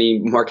 any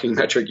marketing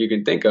metric you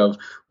can think of.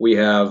 We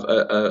have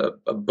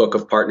a book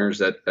of partners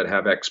that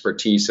have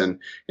expertise in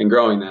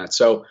growing that.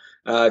 So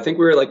I think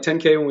we were like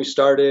 10K when we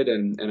started,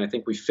 and I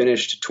think we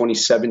finished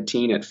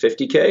 2017 at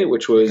 50K,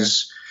 which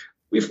was. Okay.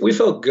 We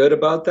felt good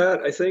about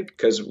that, I think,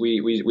 because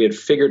we had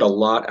figured a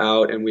lot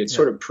out, and we had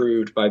sort of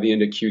proved by the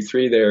end of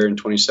Q3 there in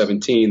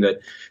 2017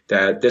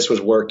 that this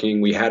was working.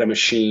 We had a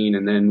machine,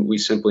 and then we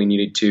simply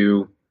needed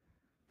to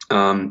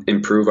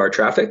improve our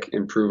traffic,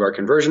 improve our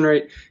conversion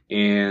rate,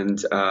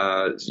 and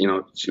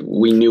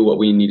we knew what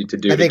we needed to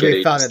do. I think to get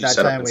we felt at agencies that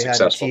set up time and we had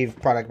successful.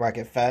 achieved product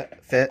market fit.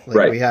 Like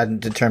Right. we hadn't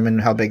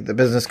determined how big the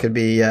business could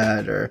be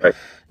yet, or Right.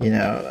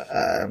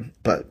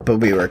 but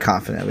we were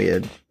confident we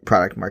had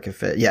product market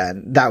fit. Yeah,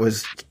 and that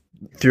was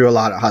through a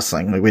lot of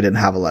hustling. Like we didn't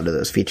have a lot of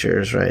those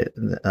features, right,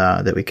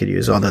 that we could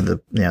use. Although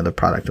the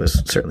product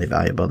was certainly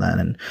valuable then,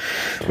 and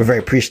we're very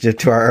appreciative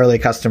to our early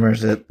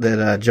customers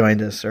that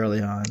joined us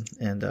early on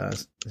and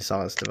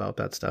saw us develop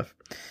that stuff.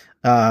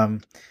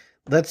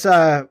 Let's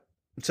so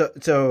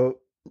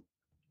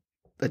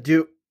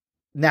do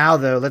now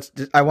though.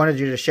 I wanted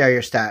you to share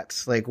your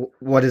stats. Like,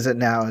 what is it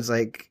now? Is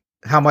like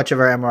how much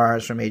of our MRR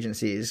is from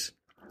agencies?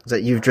 Is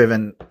that you've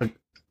driven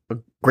a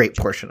great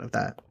portion of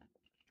that?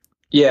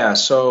 Yeah,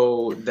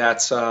 so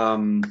that's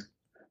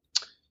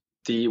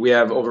we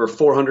have over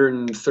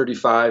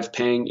 435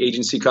 paying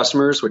agency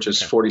customers, which is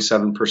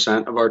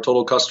 47% of our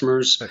total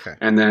customers. Okay.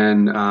 And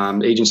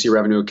then agency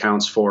revenue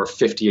accounts for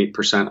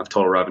 58% of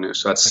total revenue.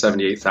 So that's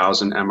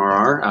 78,000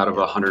 MRR out of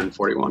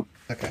 141.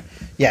 Okay.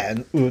 Yeah,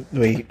 and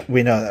we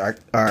know that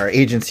our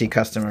agency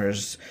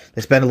customers,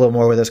 they spend a little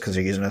more with us because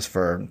they're using us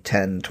for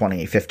 10,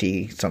 20,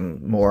 50,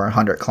 some more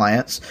 100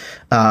 clients.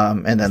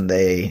 And then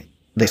they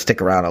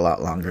stick around a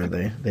lot longer.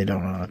 They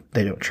don't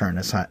churn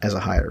as a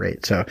higher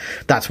rate. So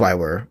that's why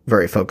we're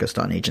very focused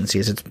on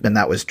agencies. And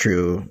that was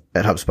true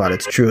at HubSpot.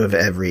 It's true of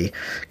every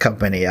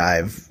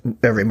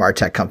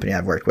MarTech company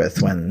I've worked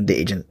with, when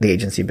the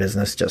agency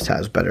business just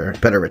has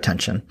better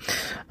retention.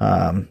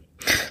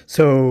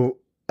 So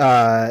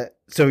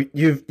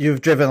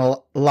you've driven a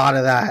lot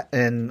of that,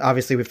 and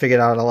obviously we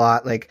figured out a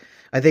lot. Like,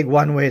 I think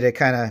one way to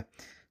kind of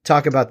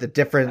talk about the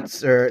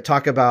difference, or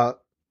talk about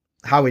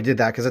how we did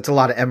that, because it's a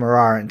lot of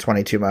MRR in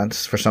 22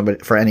 months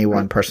for any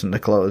one person to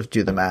close.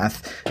 Do the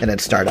math, and then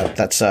startup,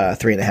 that's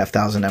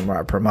 3,500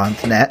 MRR per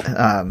month net.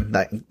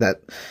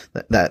 But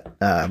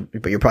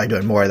you're probably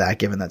doing more of that,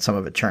 given that some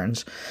of it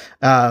churns.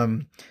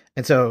 And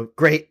so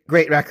great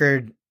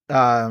record,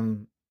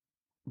 but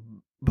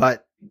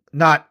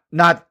not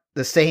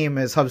the same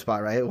as HubSpot,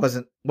 right? It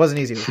wasn't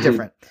easy. It was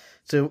different.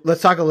 So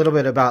let's talk a little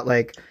bit about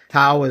like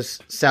how was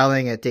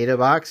selling at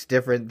DataBox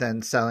different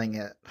than selling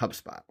at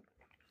HubSpot?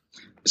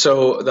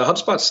 So the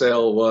HubSpot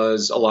sale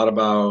was a lot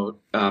about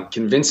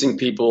convincing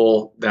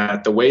people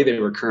that the way they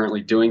were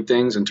currently doing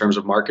things in terms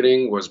of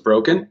marketing was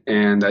broken,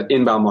 and that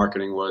inbound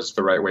marketing was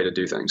the right way to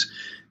do things.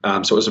 So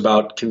it was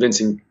about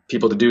convincing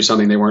people to do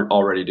something they weren't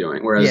already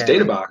doing. Whereas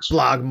DataBox, like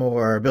blog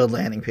more, build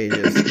landing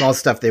pages, all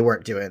stuff they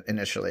weren't doing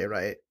initially,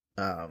 right?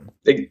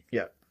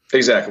 Yeah.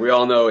 Exactly. We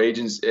all know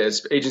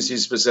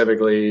agencies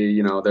specifically,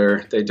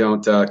 they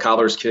don't,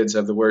 cobbler's kids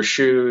have the worst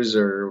shoes,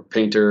 or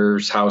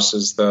painter's house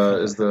is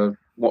the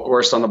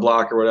worst on the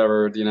block, or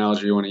whatever the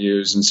analogy you want to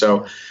use. And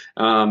so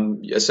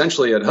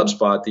essentially at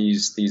HubSpot,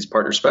 these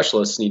partner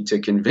specialists need to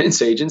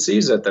convince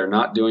agencies that they're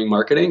not doing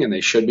marketing and they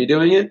should be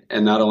doing it.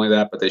 And not only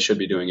that, but they should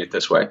be doing it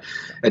this way.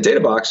 At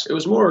DataBox, it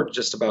was more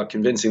just about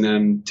convincing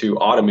them to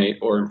automate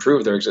or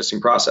improve their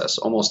existing process.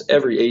 Almost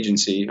every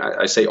agency,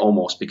 I say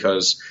almost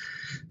because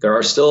there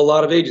are still a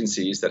lot of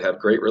agencies that have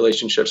great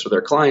relationships with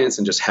their clients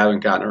and just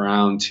haven't gotten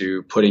around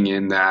to putting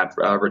in that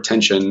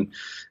retention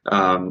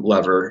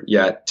lever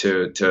yet. They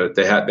haven't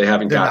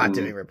They're gotten. not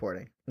doing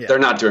reporting. Yeah. They're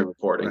not doing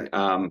reporting,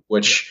 right.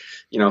 Which,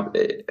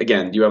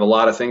 again, you have a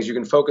lot of things you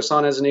can focus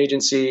on as an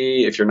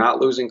agency. If you're not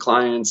losing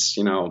clients,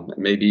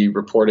 maybe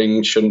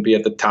reporting shouldn't be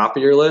at the top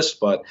of your list,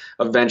 but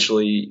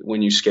eventually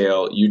when you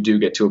scale, you do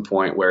get to a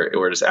point where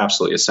it is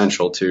absolutely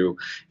essential to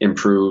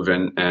improve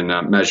and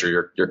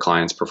measure your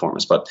clients'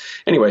 performance. But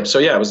anyway, so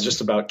yeah, it was just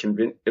about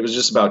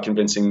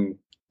convincing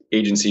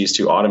agencies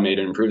to automate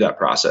and improve that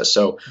process.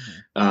 So,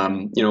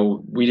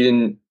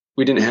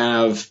 we didn't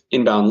have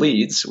inbound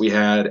leads. We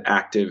had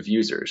active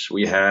users.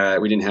 We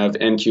didn't have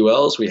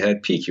NQLs. We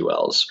had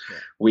PQLs.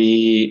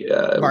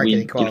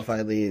 Marketing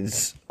qualified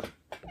leads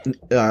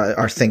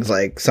are things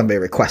like somebody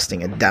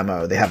requesting a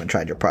demo. They haven't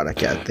tried your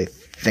product yet. They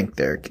think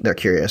they're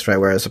curious, right?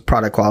 Whereas a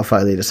product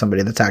qualified lead is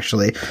somebody that's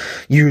actually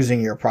using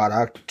your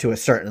product to a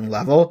certain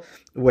level,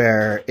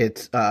 where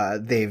it's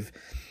they've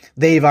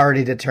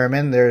already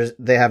determined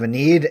they have a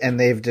need, and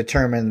they've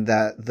determined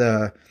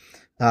that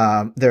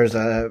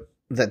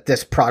that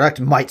this product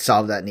might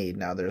solve that need.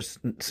 Now there's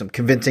some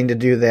convincing to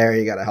do there.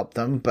 You got to help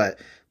them, but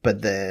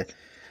the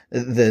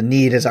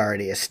need is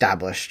already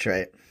established,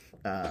 right?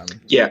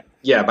 Yeah.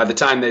 By the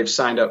time they've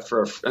signed up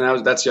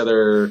that's the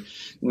other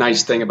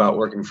nice thing about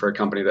working for a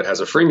company that has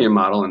a freemium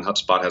model, and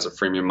HubSpot has a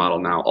freemium model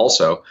now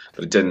also,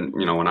 but it didn't,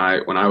 when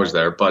I was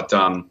there. But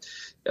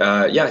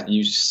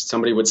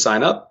somebody would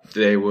sign up,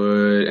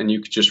 and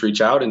you could just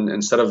reach out, and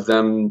instead of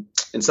them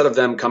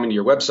coming to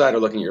your website or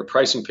looking at your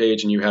pricing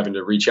page and you having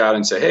to reach out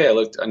and say, hey,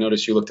 I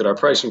noticed you looked at our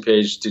pricing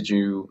page. Did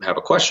you have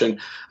a question?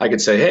 I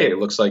could say, hey, it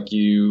looks like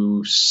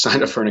you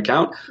signed up for an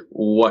account.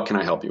 What can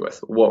I help you with?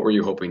 What were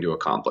you hoping to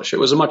accomplish? It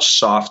was a much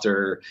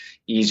softer,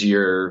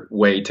 easier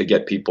way to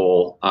get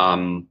people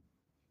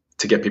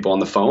to get people on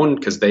the phone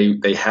because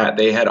they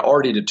had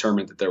already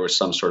determined that there was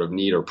some sort of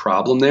need or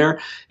problem there,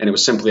 and it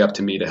was simply up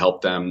to me to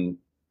help them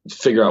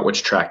figure out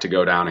which track to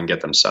go down and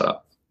get them set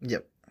up.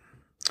 Yep.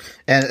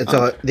 And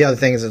so the other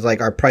thing is like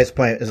our price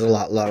point is a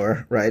lot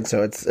lower, right?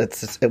 So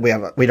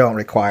we don't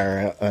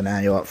require an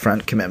annual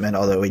upfront commitment,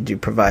 although we do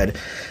provide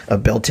a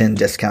built-in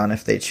discount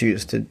if they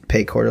choose to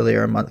pay quarterly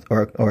or a month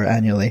or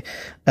annually.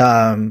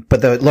 But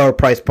the lower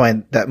price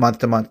point, that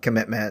month-to-month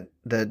commitment,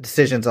 the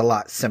decision's a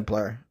lot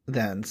simpler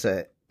than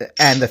say,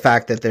 and the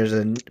fact that there's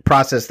a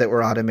process that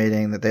we're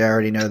automating that they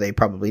already know they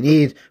probably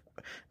need.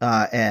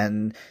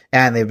 And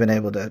they've been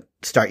able to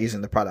start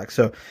using the product.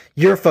 So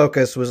your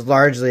focus was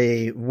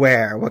largely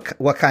where?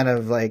 What kind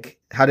of like?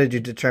 How did you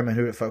determine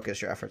who to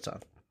focus your efforts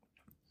on?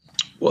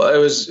 Well, it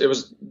was.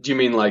 Do you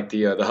mean like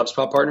the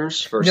HubSpot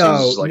partners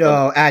versus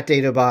no, at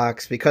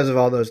DataBox, because of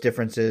all those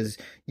differences,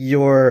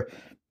 you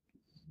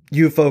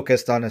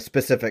focused on a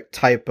specific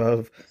type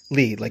of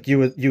lead. Like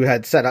you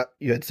had set up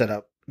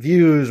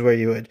views where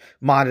you would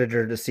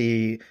monitor to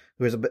see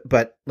who was,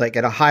 but like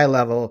at a high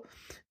level.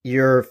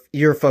 You're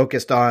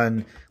focused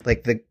on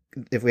like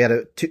if we had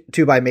a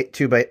two by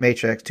two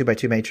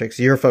matrix,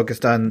 you're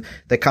focused on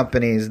the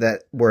companies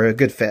that were a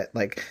good fit,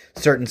 like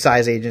certain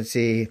size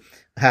agency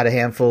had a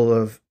handful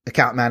of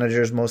account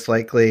managers, most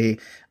likely,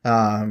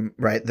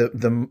 right?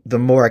 The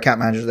more account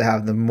managers they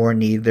have, the more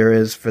need there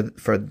is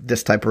for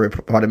this type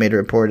of automated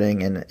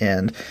reporting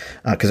and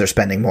because they're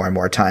spending more and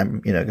more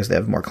time, because they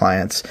have more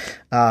clients.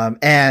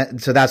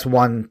 And so that's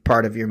one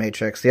part of your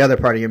matrix. The other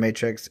part of your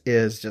matrix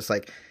is just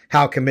like,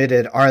 how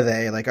committed are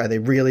they? Like, are they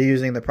really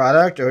using the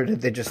product or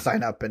did they just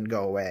sign up and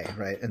go away?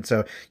 Right. And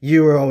so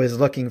you were always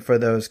looking for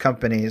those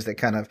companies that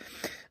kind of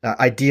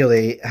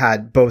ideally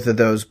had both of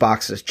those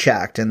boxes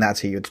checked. And that's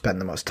who you'd spend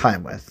the most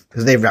time with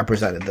because they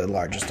represented the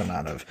largest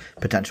amount of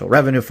potential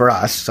revenue for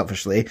us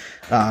selfishly.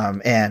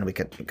 And we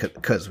could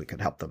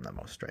help them the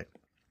most. Right.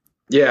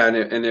 Yeah,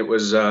 and it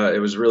was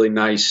really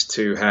nice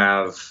to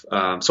have.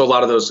 So a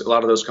lot of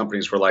those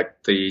companies were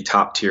like the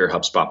top tier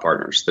HubSpot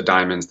partners, the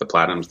diamonds, the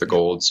platinums, the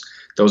golds.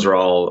 Those are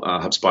all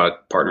HubSpot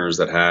partners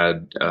that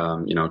had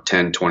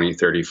 10, 20,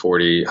 30,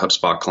 40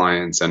 HubSpot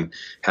clients and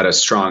had a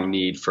strong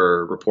need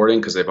for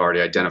reporting because they've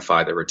already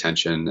identified that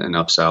retention and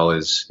upsell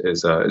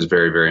is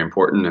very, very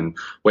important and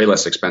way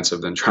less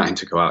expensive than trying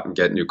to go out and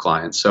get new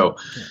clients. So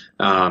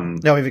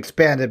no, we've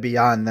expanded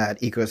beyond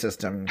that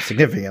ecosystem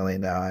significantly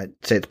now. I'd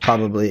say it's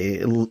probably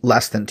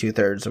less than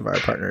 2/3 of our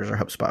partners are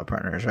HubSpot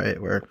partners, right?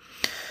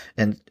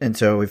 And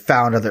so we've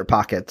found other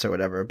pockets or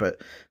whatever, but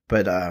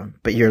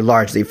you're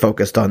largely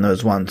focused on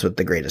those ones with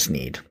the greatest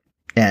need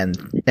and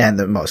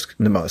the most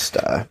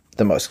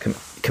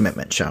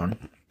commitment shown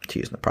to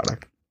using the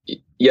product.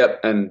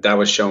 Yep, and that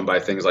was shown by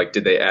things like,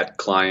 did they add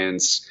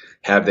clients?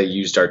 Have they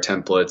used our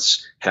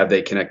templates? Have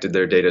they connected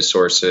their data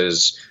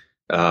sources?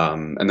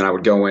 And then I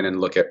would go in and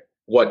look at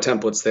what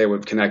templates they would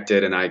have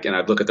connected, and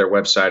I'd look at their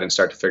website and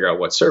start to figure out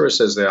what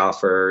services they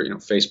offer.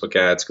 Facebook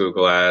ads,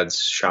 Google ads,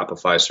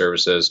 Shopify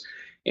services.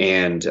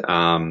 And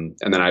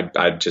then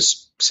I'd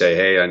just say,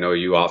 hey, I know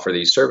you offer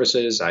these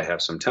services. I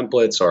have some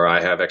templates or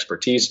I have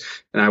expertise.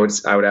 And I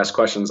would ask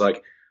questions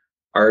like,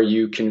 are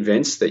you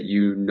convinced that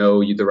you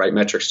know the right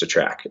metrics to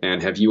track?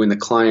 And have you and the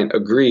client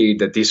agreed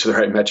that these are the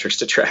right metrics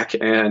to track?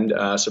 And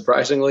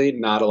surprisingly,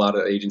 not a lot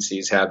of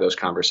agencies have those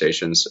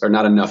conversations, or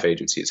not enough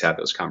agencies have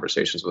those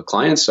conversations with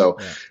clients. So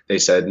They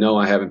said, no,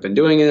 I haven't been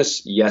doing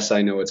this. Yes,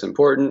 I know it's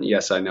important.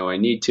 Yes, I know I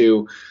need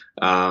to.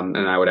 And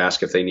I would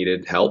ask if they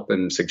needed help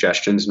and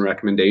suggestions and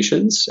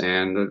recommendations,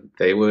 and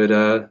they would,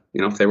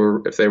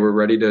 if they were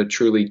ready to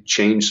truly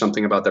change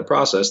something about their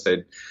process,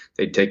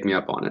 they'd take me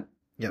up on it.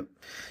 Yep.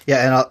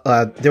 Yeah,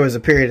 and there was a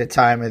period of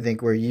time, I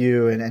think, where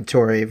you and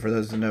Tori, for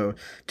those who know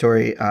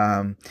Tori,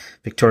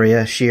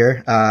 Victoria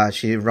Shear,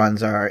 she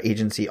runs our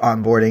agency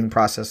onboarding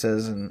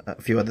processes and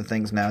a few other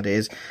things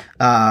nowadays.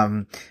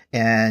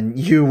 And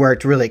you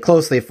worked really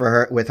closely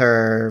with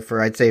her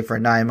for, I'd say, for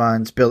 9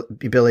 months.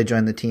 Billy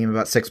joined the team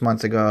about 6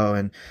 months ago,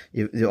 and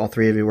all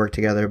three of you worked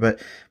together. But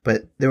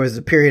there was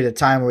a period of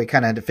time where we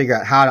kind of had to figure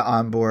out how to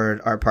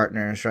onboard our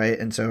partners, right?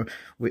 And so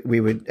we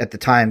would, at the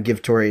time,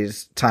 give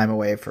Tori's time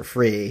away for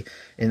free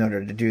in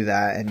order to do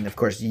that. And of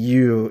course,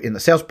 you in the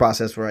sales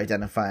process were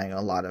identifying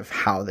a lot of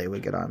how they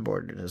would get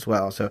onboarded as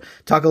well. So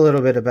talk a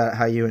little bit about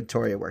how you and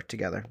Tori worked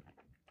together.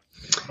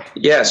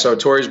 Yeah, so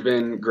Tori's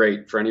been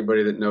great. For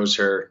anybody that knows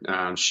her,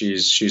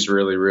 she's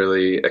really,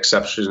 really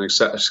exceptional,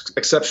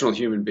 exceptional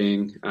human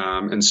being.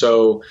 And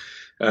so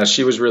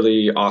she was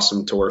really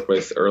awesome to work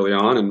with early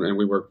on, and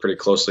we worked pretty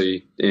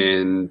closely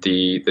in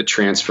the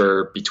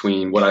transfer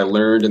between what I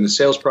learned in the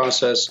sales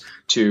process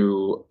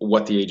to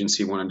what the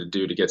agency wanted to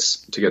do to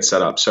get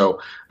set up.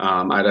 So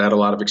I'd had a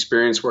lot of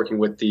experience working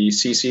with the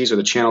CCs or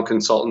the channel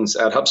consultants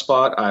at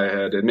HubSpot. I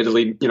had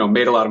admittedly,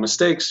 made a lot of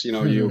mistakes.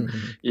 You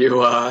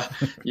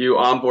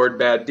onboard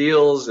bad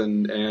deals,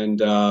 and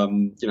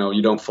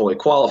you don't fully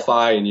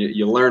qualify, and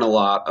you learn a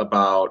lot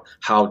about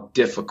how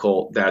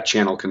difficult that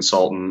channel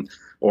consultant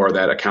or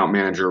that account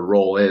manager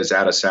role is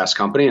at a SaaS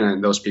company.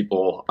 And those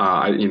people,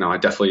 I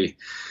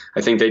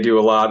think they do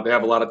a lot. They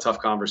have a lot of tough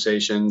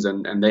conversations,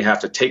 and they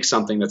have to take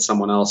something that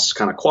someone else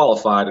kind of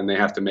qualified, and they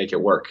have to make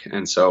it work.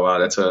 And so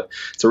it's a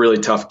really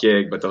tough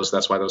gig, but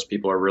that's why those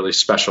people are really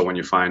special when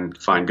you find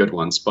good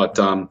ones. But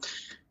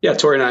yeah,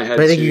 Tori and I had.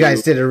 But I think you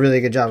guys did a really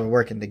good job of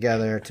working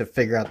together to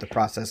figure out the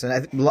process.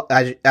 And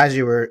as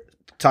you were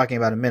talking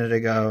about a minute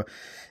ago,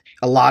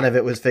 a lot of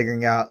it was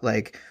figuring out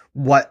like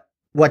what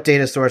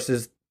data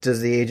sources does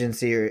the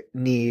agency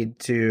need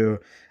to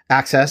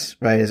access,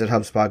 right? Is it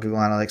HubSpot, Google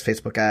Analytics,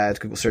 Facebook Ads,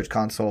 Google Search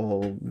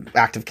Console,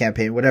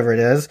 ActiveCampaign, whatever it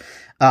is.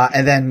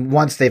 And then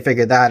once you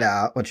figured that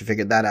out,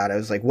 it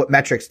was like, what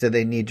metrics do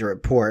they need to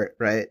report,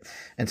 right?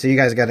 And so you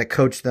guys got to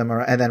coach them,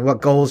 and then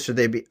what goals should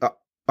they be?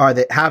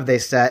 Have they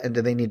set, and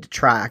do they need to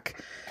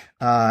track?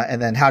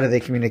 And then how do they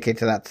communicate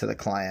to the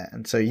client?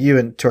 And so you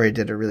and Tori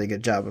did a really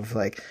good job of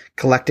like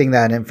collecting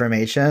that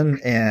information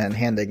and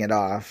handing it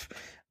off.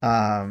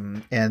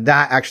 And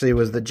that actually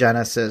was the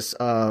genesis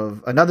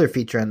of another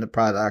feature in the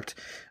product,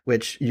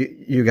 which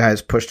you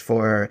guys pushed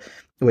for,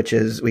 which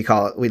is,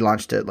 we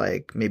launched it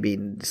like maybe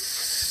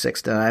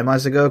 6 to 9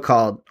 months ago,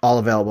 called All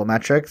Available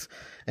Metrics.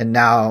 And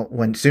now,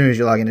 as soon as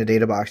you log into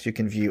DataBox, you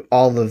can view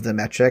all of the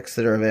metrics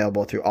that are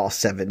available through all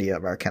 70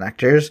 of our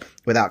connectors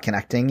without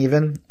connecting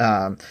even.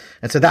 And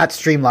so that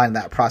streamlined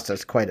that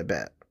process quite a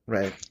bit,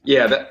 right?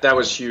 Yeah, that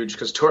was huge,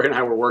 because Tori and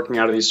I were working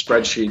out of these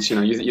spreadsheets.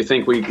 You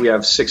think we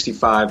have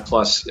 65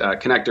 plus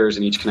connectors,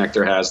 and each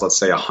connector has, let's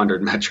say,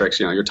 100 metrics.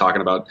 You're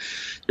talking about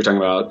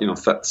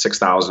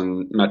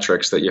 6,000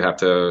 metrics that you have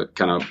to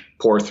kind of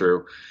pour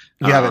through.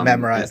 You haven't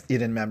memorized. You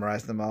didn't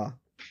memorize them all.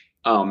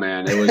 Oh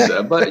man, it was.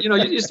 But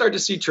you start to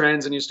see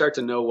trends, and you start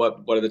to know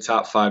what are the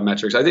top 5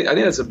 metrics. I think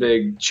that's a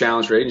big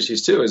challenge for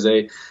agencies too. Is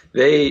they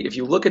if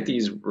you look at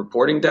these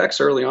reporting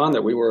decks early on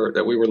that we were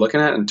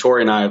looking at, and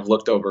Tori and I have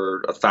looked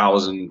over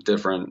 1,000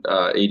 different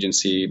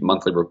agency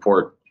monthly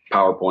report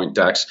PowerPoint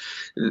decks.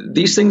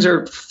 These things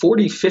are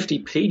 40, 50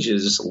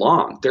 pages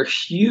long. They're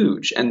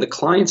huge, and the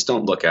clients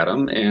don't look at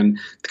them, and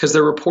because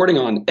they're reporting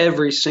on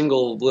every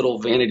single little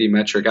vanity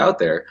metric out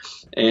there,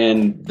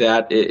 and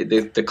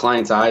the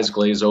client's eyes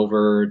glaze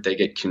over, they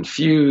get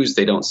confused,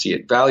 they don't see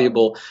it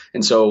valuable.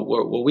 And so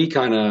what we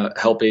kind of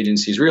help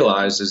agencies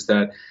realize is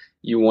that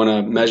you want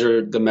to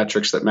measure the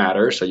metrics that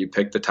matter. So you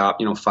pick the top,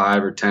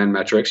 5 or 10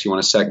 metrics. You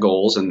want to set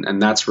goals,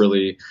 and that's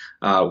really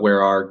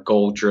where our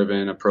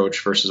goal-driven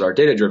approach versus our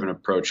data-driven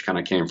approach kind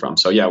of came from.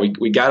 So yeah,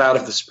 we got out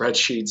of the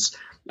spreadsheets.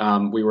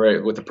 We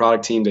were with the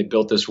product team. They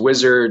built this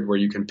wizard where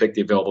you can pick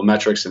the available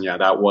metrics, and yeah,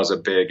 that was a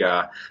big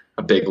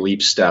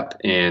leap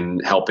step in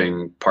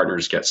helping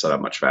partners get set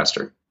up much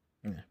faster.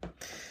 Yeah.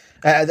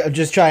 I'm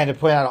just trying to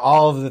point out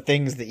all of the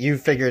things that you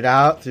figured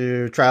out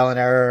through trial and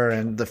error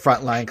and the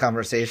frontline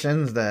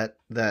conversations that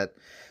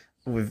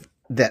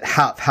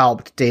have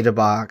helped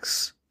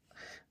DataBox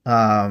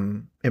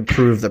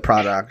improve the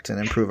product and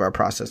improve our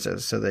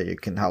processes so that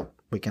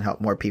we can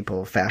help more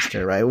people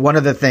faster, right? One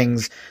of the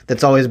things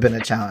that's always been a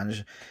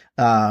challenge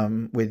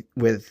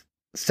with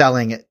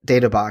selling at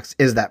DataBox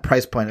is that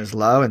price point is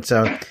low, and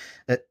so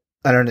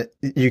I don't know,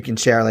 you can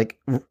share like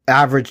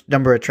average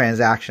number of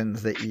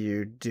transactions that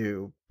you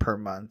do per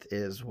month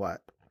is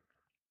what?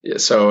 Yeah,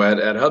 so at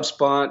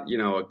HubSpot,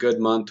 a good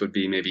month would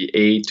be maybe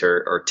 8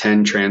 or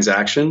 10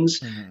 transactions.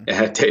 Mm-hmm.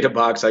 At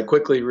DataBox, I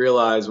quickly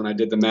realized when I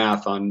did the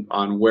math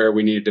on where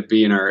we needed to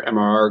be in our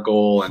MRR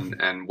goal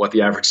and what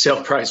the average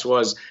sale price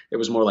was, it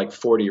was more like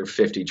 40 or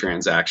 50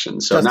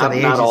 transactions. So just not on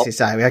the not agency all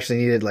side, we actually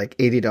needed like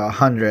 80 to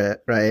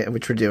 100, right?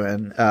 Which we're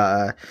doing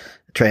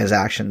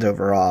transactions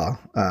overall,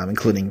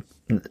 including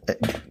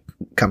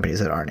companies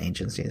that aren't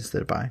agencies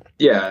that buy.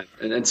 Yeah,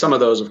 and some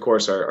of those, of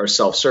course, are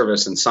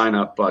self-service and sign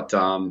up, but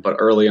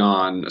early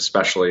on,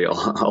 especially, a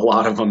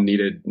lot of them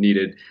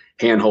needed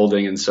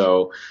hand-holding, and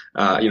so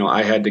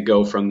I had to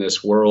go from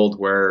this world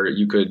where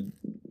you could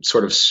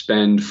sort of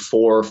spend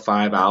 4 or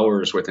 5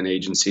 hours with an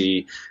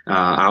agency,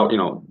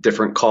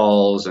 different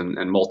calls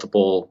and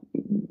multiple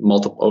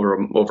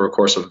over a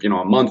course of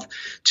a month,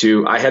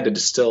 to I had to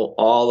distill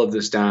all of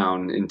this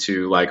down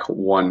into like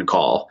one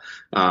call,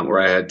 where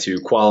I had to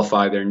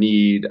qualify their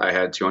need, I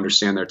had to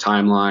understand their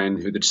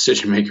timeline, who the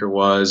decision maker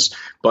was.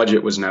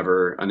 Budget was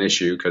never an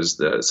issue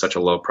because such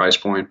a low price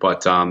point,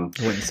 but I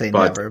wouldn't say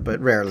never, but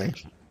rarely.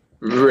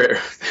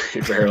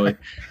 Rarely,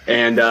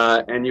 and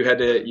I had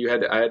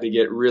to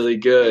get really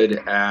good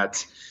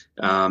at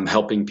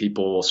helping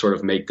people sort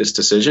of make this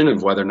decision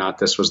of whether or not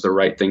this was the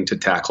right thing to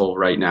tackle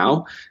right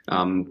now. A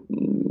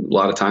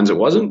lot of times it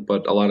wasn't,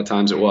 but a lot of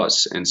times it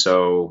was, and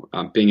so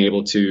being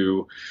able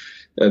to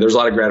there's a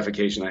lot of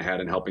gratification I had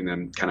in helping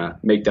them kind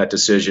of make that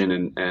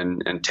decision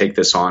and take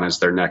this on as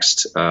their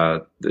next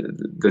the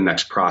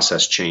next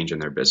process change in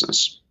their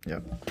business. Yeah.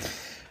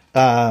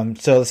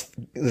 So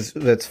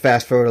let's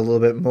fast forward a little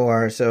bit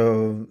more.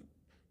 So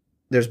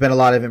there's been a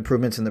lot of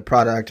improvements in the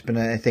product, but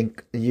I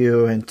think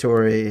you and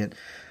Tori and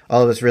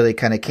all of us really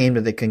kind of came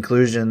to the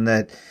conclusion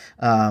that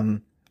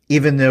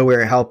even though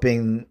we're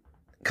helping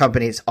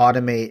companies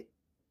automate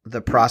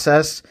the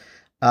process,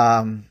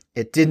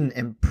 it didn't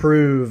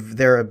improve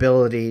their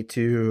ability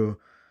to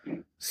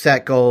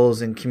set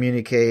goals and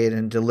communicate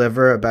and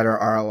deliver a better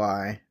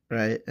ROI,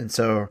 right? And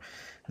so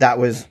that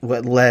was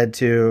what led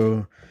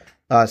to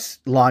us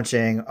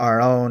launching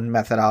our own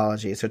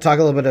methodology. So talk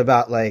a little bit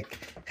about like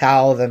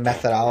how the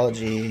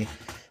methodology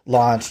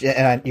launched,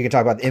 and you can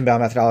talk about the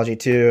inbound methodology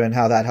too, and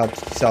how that helped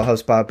sell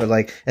HubSpot. But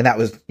like, and that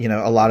was, you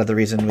know, a lot of the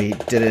reason we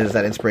did it is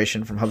that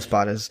inspiration from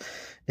HubSpot is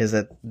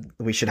that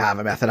we should have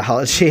a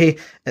methodology.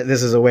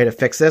 This is a way to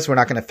fix this. We're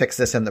not going to fix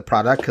this in the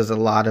product because a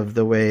lot of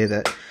the way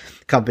that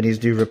companies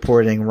do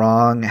reporting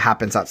wrong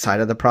happens outside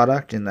of the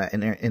product in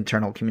the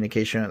internal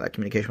communication or that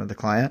communication with the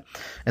client.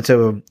 And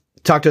so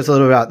talk to us a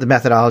little bit about the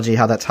methodology,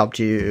 how that's helped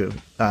you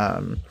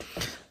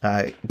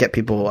get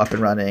people up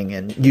and running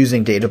and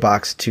using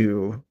DataBox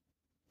to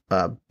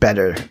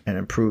better and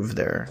improve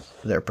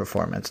their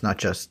performance, not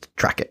just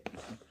track it.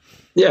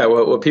 Yeah,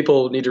 what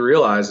people need to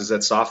realize is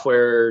that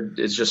software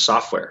is just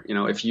software. You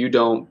know, if you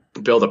don't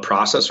build a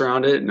process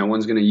around it, no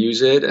one's going to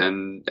use it,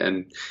 and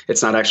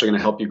it's not actually going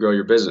to help you grow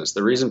your business.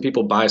 The reason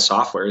people buy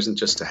software isn't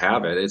just to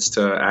have it; it's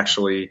to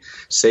actually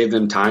save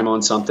them time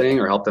on something,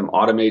 or help them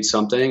automate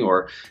something,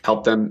 or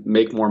help them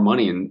make more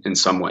money in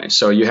some way.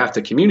 So you have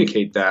to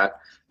communicate that.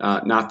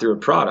 Not through a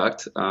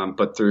product,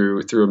 but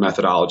through a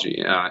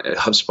methodology.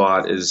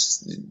 HubSpot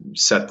is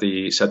set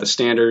the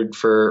standard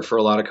for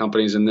a lot of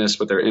companies in this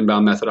with their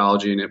inbound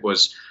methodology, and it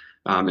was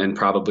and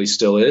probably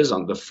still is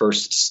on the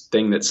first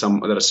thing that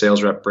a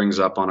sales rep brings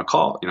up on a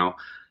call. You know,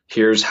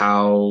 here's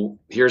how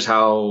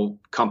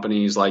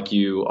companies like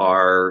you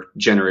are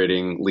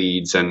generating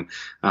leads, and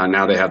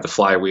now they have the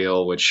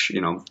flywheel, which,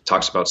 you know,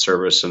 talks about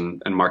service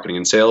and marketing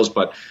and sales.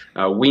 But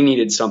we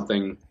needed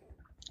something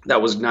that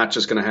was not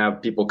just going to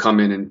have people come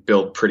in and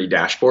build pretty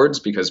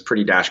dashboards, because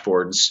pretty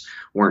dashboards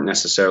weren't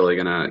necessarily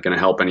going to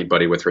help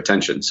anybody with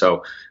retention.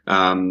 So,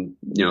 you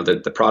know,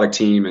 the product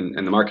team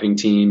and the marketing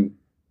team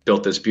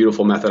built this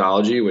beautiful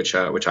methodology, which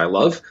I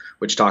love,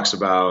 which talks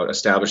about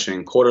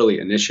establishing quarterly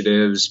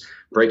initiatives,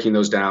 breaking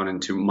those down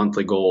into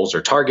monthly goals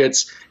or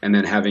targets, and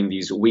then having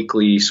these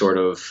weekly sort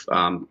of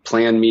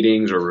plan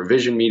meetings or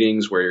revision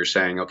meetings where you're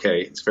saying,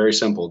 okay, it's very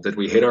simple. Did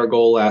we hit our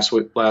goal last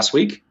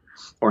week?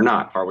 Or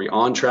not? Are we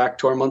on track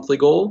to our monthly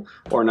goal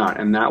or not?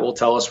 And that will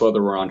tell us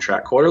whether we're on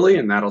track quarterly,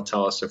 and that'll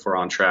tell us if we're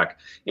on track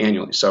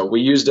annually. So we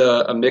used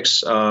a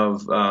mix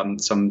of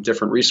some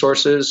different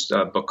resources,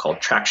 a book called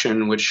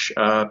Traction, which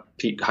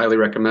Pete highly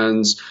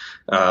recommends,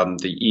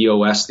 the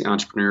EOS, the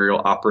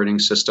Entrepreneurial Operating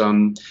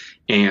System,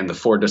 and the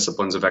 4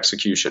 Disciplines of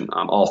Execution.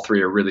 All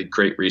 3 are really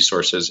great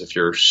resources. If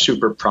you're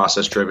super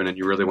process driven and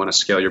you really want to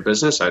scale your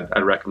business,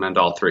 I'd recommend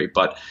all 3.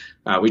 But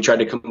we tried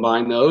to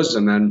combine those,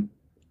 and then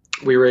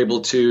we were able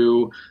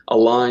to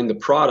align the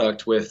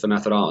product with the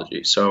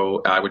methodology.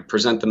 So I would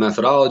present the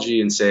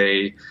methodology and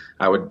say,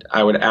 I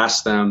would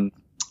ask them,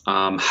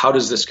 how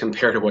does this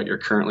compare to what you're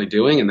currently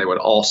doing? And they would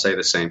all say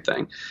the same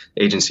thing.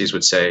 Agencies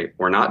would say,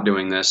 we're not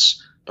doing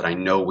this, but I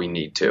know we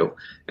need to.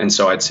 And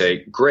so I'd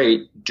say,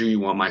 great, do you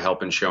want my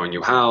help in showing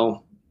you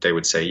how? They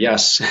would say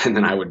yes, and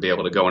then I would be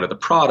able to go into the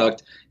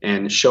product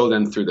and show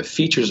them through the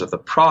features of the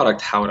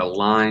product how it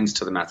aligns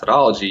to the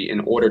methodology in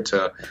order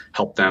to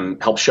help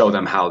show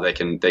them how they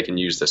can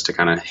use this to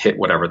kind of hit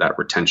whatever that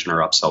retention or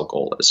upsell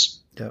goal is.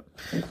 Yep.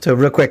 So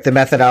real quick, the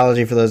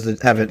methodology, for those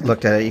that haven't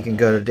looked at it, you can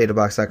go to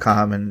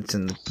databox.com, and it's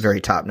in the very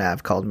top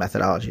nav called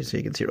methodology, so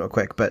you can see it real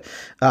quick. But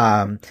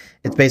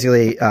it's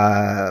basically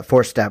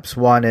 4 steps.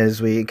 One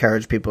is we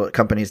encourage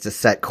companies to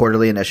set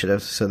quarterly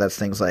initiatives. So that's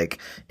things like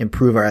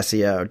improve our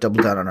SEO,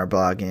 double down on our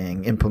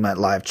blogging, implement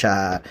live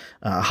chat,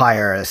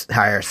 hire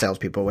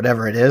salespeople,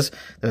 whatever it is.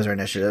 Those are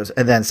initiatives.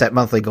 And then set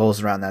monthly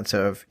goals around that.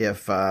 So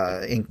if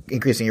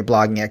increasing your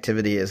blogging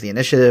activity is the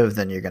initiative,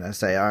 then you're going to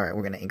say, all right,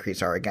 we're going to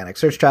increase our organic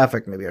search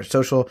traffic, maybe our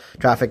social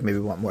traffic, maybe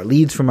we want more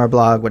leads from our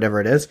blog, whatever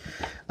it is.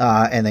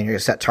 And then you're going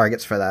to set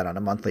targets for that on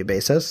a monthly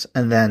basis.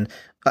 And then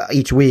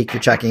each week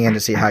you're checking in to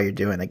see how you're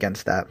doing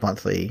against that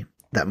monthly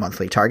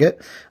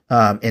target.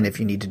 And if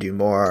you need to do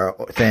more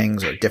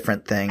things or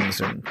different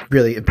things, and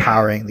really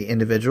empowering the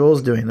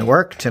individuals doing the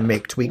work to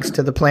make tweaks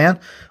to the plan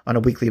on a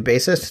weekly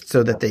basis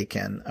so that they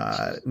can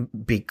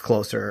be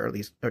closer, or at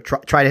least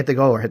try to hit the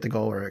goal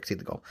or exceed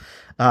the goal.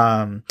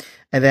 And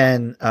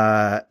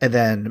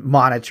then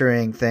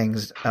monitoring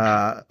things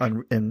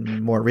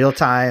in more real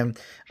time,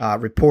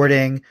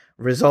 reporting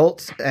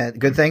results and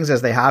good things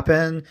as they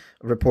happen,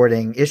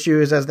 reporting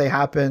issues as they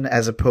happen,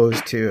 as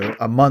opposed to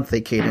a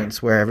monthly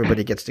cadence where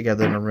everybody gets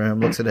together in a room,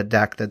 looks at a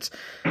deck that's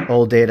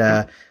old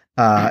data,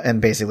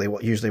 and basically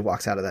usually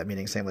walks out of that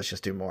meeting saying, let's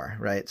just do more,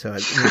 right? So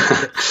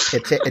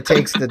it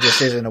takes the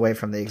decision away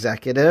from the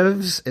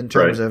executives in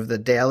terms of the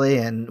daily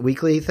and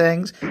weekly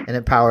things, and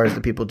empowers the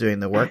people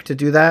doing the work to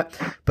do that,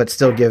 but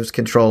still gives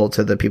control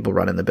to the people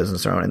running the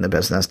business or owning the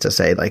business to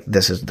say, like,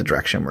 this is the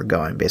direction we're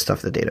going based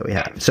off the data we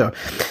have. So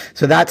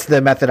that's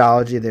the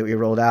methodology that we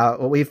rolled out.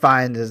 What we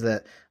find is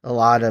that a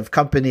lot of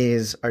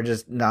companies are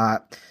just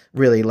not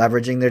really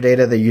leveraging their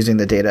data. They're using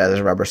the data as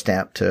a rubber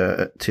stamp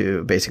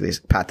to basically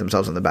pat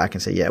themselves on the back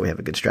and say, yeah, we have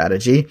a good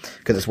strategy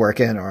because it's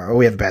working, or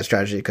we have a bad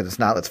strategy because it's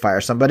not, let's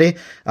fire somebody.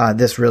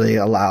 This really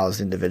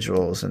allows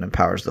individuals and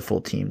empowers the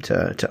full team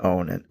to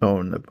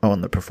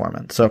own the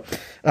performance. So,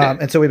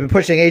 and so we've been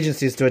pushing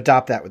agencies to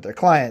adopt that with their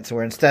clients,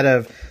 where instead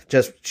of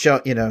just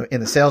in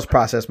the sales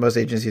process, most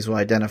agencies will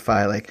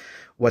identify like,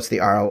 what's the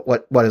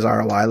what does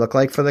ROI look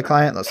like for the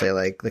client? Let's say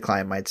like the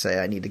client might say,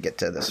 I need to get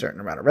to this certain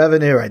amount of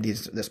revenue, or I need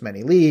this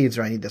many leads,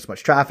 or I need this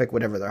much traffic,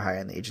 whatever they're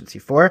hiring the agency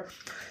for.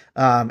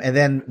 And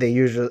then they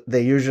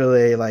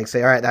usually like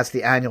say, all right, that's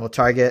the annual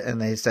target. And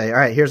they say, all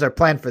right, here's our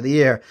plan for the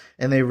year.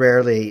 And they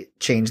rarely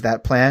change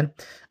that plan.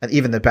 And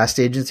even the best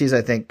agencies,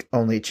 I think,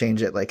 only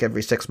change it like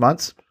every 6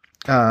 months,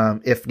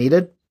 if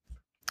needed.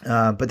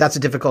 But that's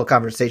a difficult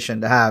conversation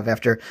to have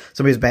after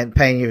somebody's been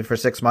paying you for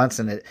 6 months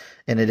and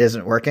it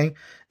isn't working.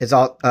 It's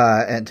all,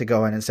 and to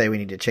go in and say, we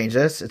need to change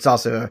this. It's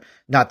also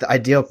not the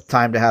ideal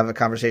time to have a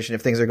conversation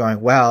if things are going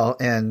well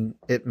and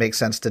it makes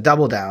sense to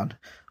double down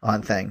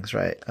on things,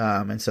 right?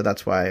 And so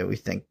that's why we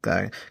think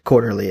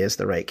quarterly is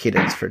the right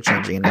cadence for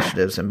changing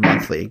initiatives, and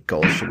monthly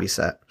goals should be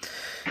set.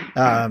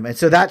 And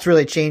so that's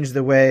really changed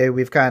the way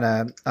we've kind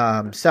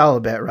of sell a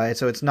bit, right?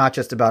 So it's not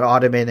just about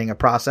automating a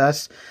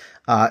process.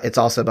 It's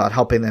also about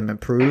helping them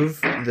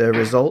improve the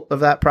result of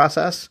that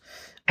process.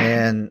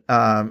 And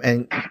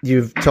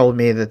you've told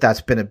me that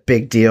that's been a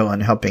big deal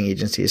in helping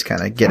agencies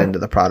kind of get into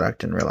the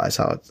product and realize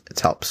how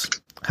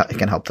it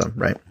can help them,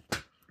 right?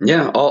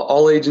 Yeah,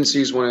 all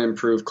agencies want to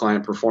improve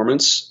client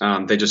performance.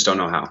 They just don't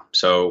know how.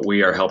 So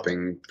we are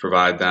helping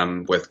provide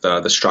them with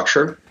the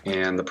structure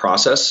and the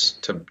process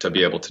to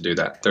be able to do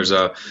that. There's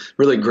a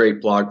really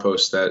great blog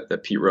post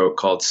that Pete wrote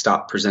called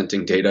 "Stop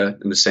Presenting Data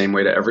in the Same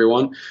Way to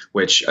Everyone,"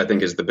 which I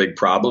think is the big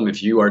problem.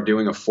 If you are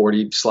doing a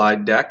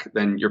 40-slide deck,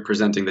 then you're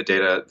presenting the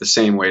data the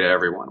same way to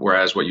everyone.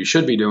 Whereas what you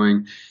should be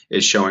doing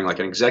is showing like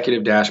an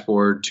executive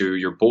dashboard to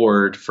your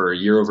board for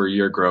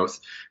year-over-year growth,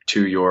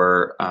 to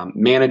your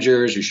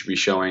managers. You should be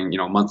showing,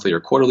 monthly or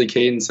quarterly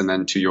cadence, and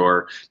then to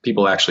your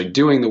people actually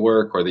doing the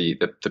work, or the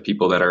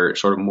people that are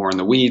sort of more in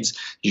the weeds,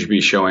 you should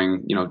be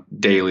showing,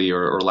 daily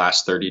or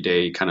last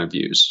 30-day kind of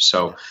views.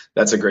 So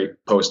that's a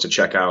great post to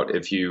check out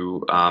if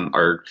you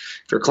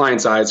if your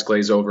client's eyes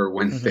glaze over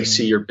when they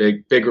see your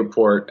big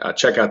report.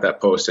 Check out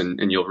that post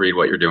and you'll read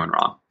what you're doing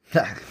wrong.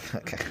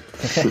 Okay.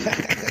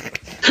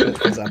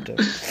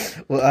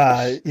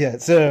 Well, yeah.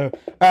 So,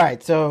 all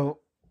right. So,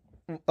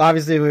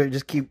 obviously, we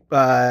just keep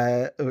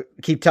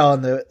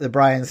telling the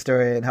Brian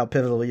story and how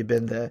pivotal you've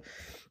been to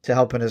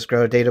helping us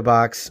grow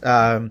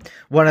DataBox.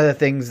 One of the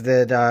things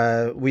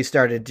that we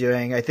started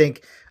doing, I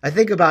think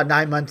about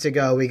 9 months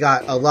ago, we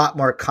got a lot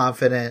more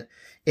confident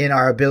in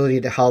our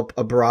ability to help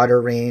a broader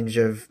range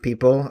of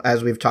people.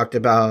 As we've talked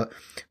about,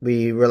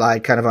 we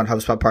relied kind of on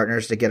HubSpot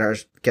partners to get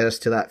us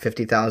to that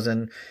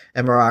 50,000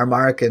 MRR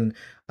mark. And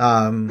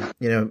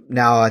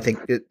now I think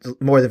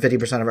more than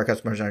 50% of our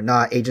customers are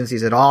not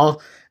agencies at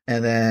all.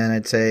 And then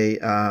I'd say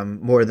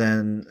more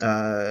than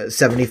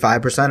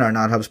 75% are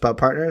not HubSpot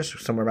partners,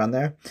 somewhere around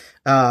there.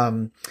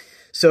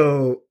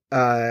 So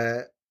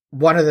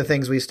one of the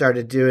things we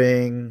started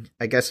doing,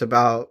 I guess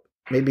about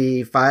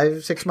maybe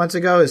 5-6 months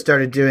ago, is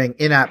started doing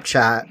in-app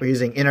chat. We're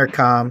using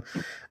Intercom.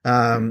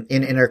 In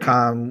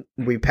Intercom,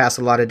 we pass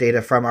a lot of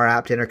data from our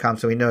app to Intercom,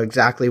 so we know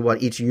exactly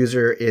what each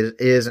user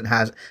is and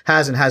has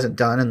and hasn't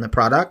done in the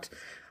product.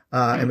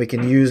 And we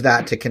can use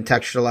that to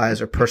contextualize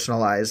or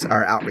personalize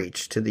our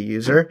outreach to the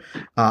user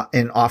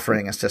in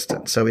offering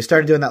assistance. So we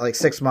started doing that like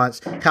 6 months.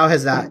 How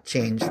has that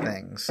changed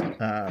things?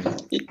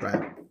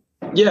 Right.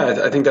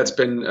 Yeah, I think that's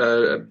been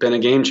a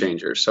game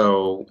changer.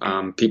 So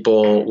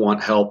people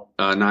want help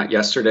not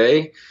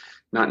yesterday,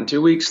 not in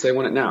 2 weeks. They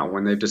want it now.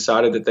 When they've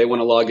decided that they want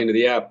to log into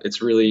the app,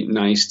 it's really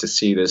nice to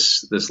see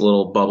this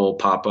little bubble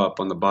pop up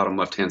on the bottom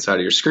left-hand side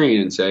of your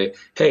screen and say,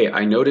 hey,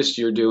 I noticed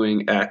you're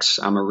doing X.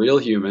 I'm a real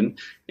human.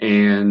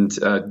 And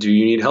do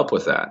you need help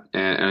with that?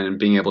 And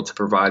being able to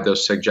provide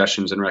those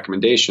suggestions and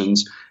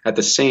recommendations at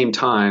the same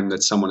time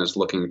that someone is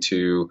looking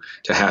to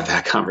have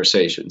that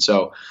conversation.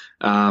 So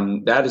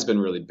that has been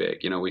really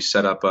big. We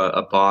set up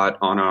a bot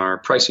on our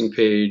pricing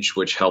page,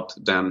 which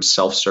helped them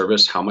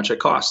self-service how much it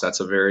costs. That's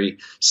a very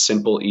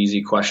simple,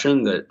 easy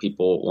question that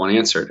people want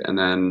answered. And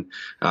then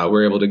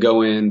we're able to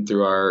go in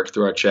through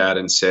our chat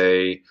and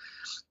say,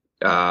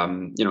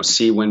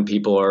 see when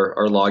people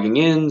are logging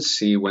in,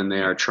 see when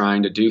they are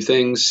trying to do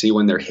things, see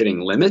when they're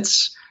hitting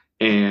limits,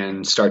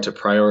 and start to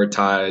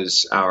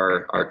prioritize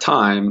our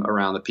time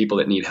around the people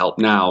that need help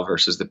now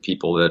versus the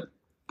people that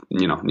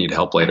need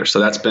help later. So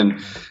that's been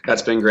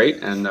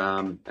great.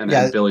 And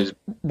Billy's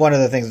one of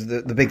the things,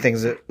 the big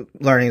things that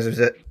learnings is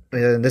that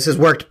this has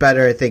worked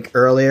better, I think,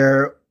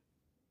 earlier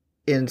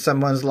in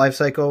someone's life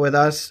cycle with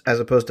us as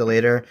opposed to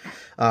later.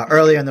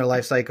 Earlier in their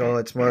life cycle,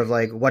 it's more of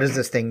like, what does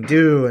this thing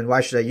do and why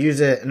should I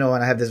use it? And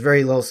I have this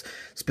very little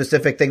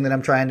specific thing that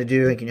I'm trying to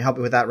do, and can you help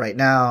me with that right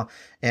now?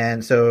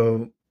 And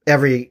so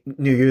every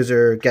new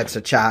user gets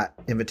a chat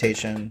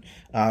invitation.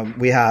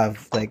 We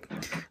have like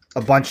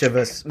a bunch of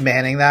us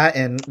manning that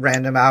in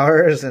random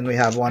hours, and we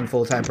have one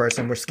full-time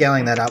person. We're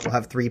scaling that up. We'll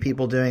have 3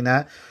 people doing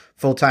that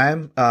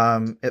full-time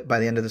by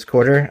the end of this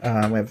quarter.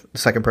 We have the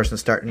second person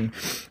starting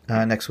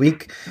next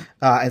week.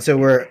 And so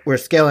we're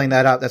scaling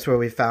that up. That's where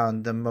we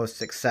found the most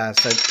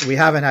success. We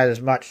haven't had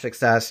as much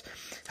success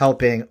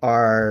helping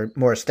our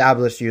more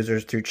established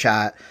users through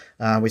chat.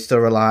 We still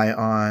rely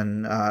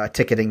on a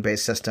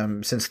ticketing-based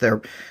system since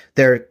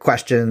their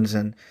questions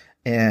and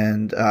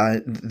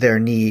their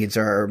needs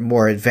are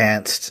more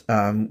advanced.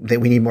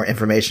 We need more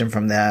information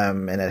from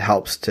them, and it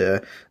helps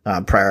to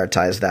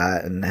prioritize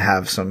that and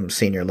have some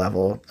senior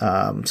level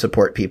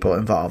support people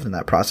involved in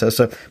that process.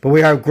 But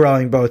we are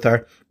growing both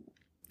our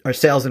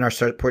sales and our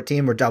support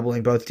team. We're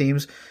doubling both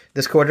teams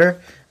this quarter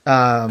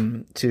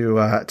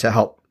to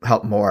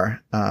help more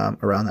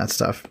around that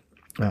stuff,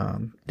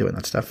 doing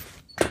that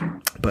stuff.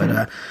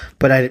 But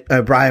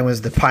Brian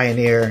was the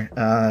pioneer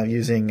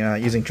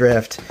using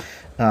Drift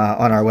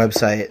on our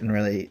website, and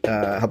really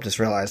helped us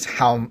realize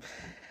how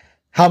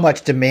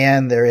much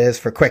demand there is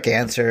for quick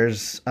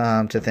answers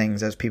to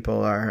things as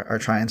people are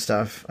trying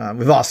stuff.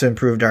 We've also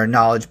improved our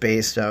knowledge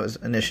base. That was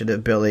an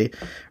initiative Billy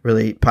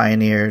really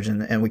pioneered,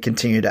 and we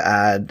continue to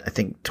add, I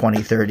think,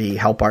 20, 30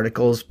 help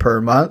articles per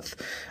month.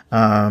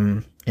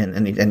 And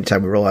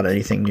anytime we roll out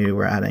anything new,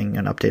 we're adding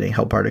and updating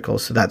help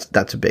articles. So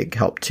that's a big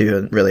help too,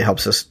 and really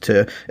helps us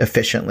to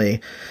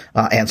efficiently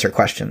answer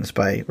questions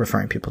by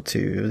referring people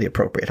to the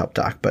appropriate help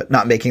doc, but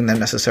not making them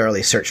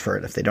necessarily search for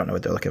it if they don't know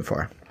what they're looking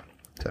for.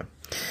 So,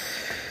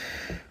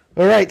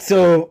 all right.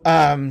 So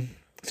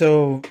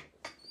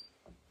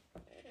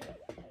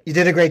you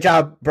did a great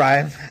job,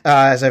 Brian.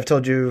 As I've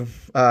told you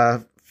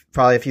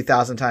probably a few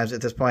thousand times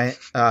at this point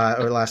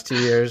over the last 2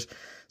 years.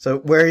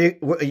 So you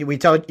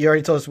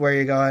already told us where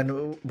you're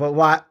going, but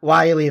why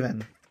are you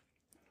leaving?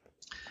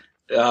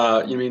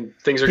 You mean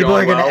things are People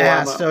going well? People are going to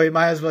ask, so we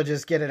might as well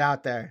just get it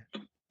out there.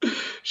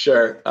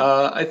 Sure.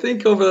 I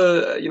think at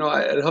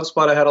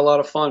HubSpot, I had a lot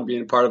of fun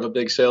being part of a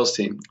big sales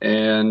team,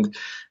 and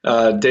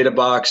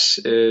DataBox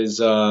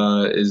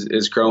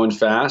is growing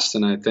fast.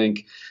 And I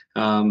think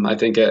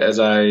as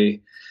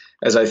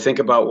I think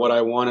about what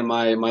I want in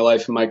my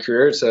life and my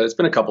career, it's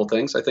been a couple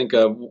things. I think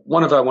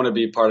one of I want to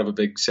be part of a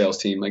big sales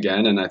team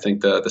again, and I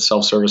think the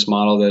self-service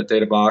model that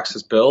DataBox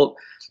has built,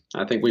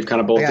 I think we've kind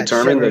of both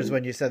determined that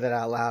when you said that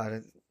out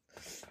loud,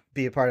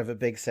 be a part of a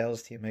big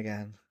sales team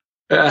again.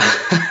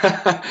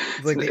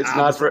 It's like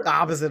the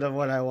opposite of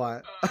what I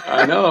want.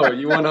 I know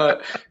you want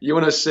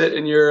to sit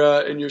in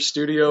your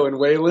studio in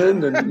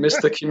Wayland and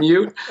miss the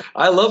commute.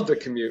 I love the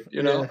commute,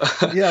 yeah.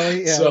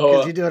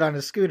 Because you do it on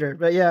a scooter,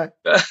 but yeah.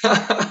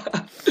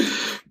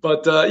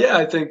 But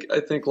I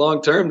think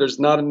long term, there's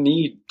not a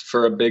need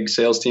for a big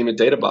sales team at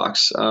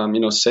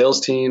DataBox. Sales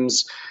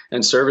teams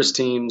and service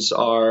teams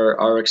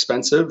are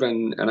expensive,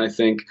 and I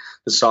think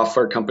the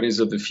software companies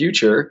of the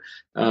future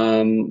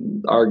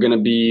are going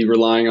to be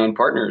relying on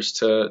partners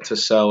to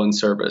sell and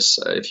service.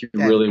 If you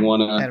really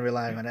want to, and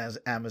relying on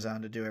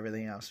Amazon to do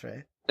everything else,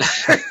 right?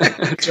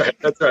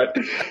 That's right.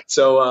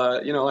 So,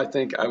 I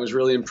think I was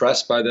really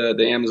impressed by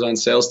the Amazon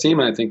sales team.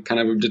 And I think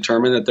kind of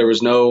determined that there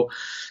was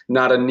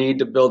not a need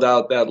to build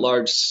out that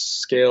large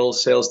scale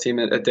sales team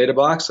at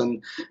DataBox.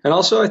 And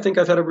also I think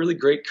I've had a really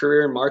great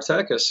career in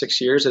MarTech,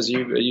 6 years, as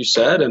you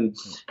said. And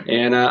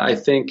I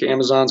think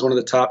Amazon's one of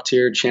the top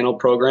tier channel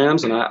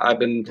programs. And I've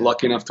been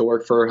lucky enough to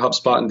work for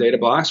HubSpot and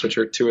DataBox, which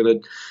are two of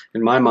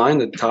in my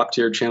mind, the top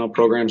tier channel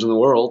programs in the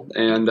world.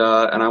 And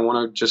I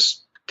want to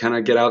just kind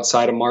of get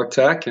outside of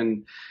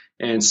MarTech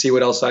and see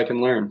what else I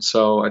can learn.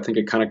 So I think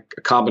a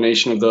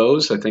combination of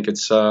those. I think it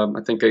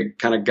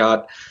kind of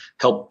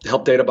helped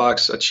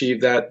DataBox achieve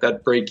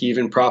that break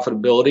even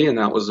profitability, and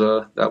that was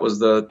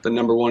the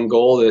number one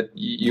goal that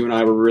you and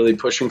I were really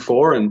pushing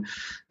for. And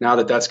now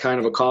that that's kind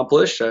of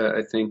accomplished,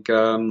 I think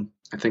I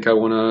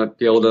want to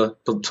be able to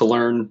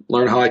learn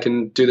how I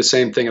can do the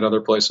same thing at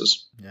other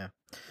places. Yeah.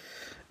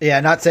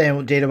 Not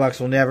saying DataBox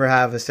will never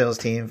have a sales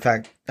team. In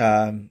fact,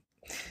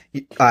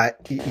 I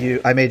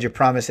made you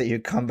promise that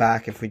you'd come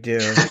back if we do.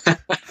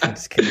 I'm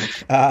just kidding.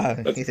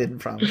 He didn't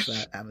promise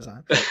that,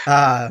 Amazon.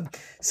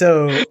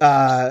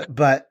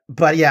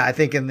 But yeah, I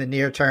think in the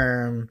near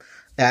term,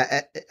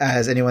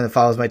 as anyone that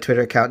follows my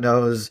Twitter account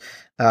knows,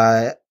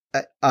 I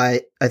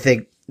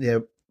think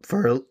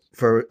for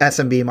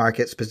SMB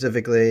market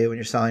specifically, when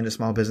you're selling to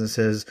small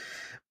businesses,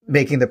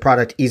 making the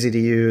product easy to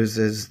use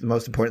is the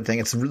most important thing.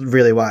 It's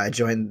really why I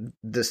joined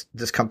this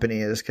company,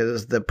 is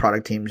because the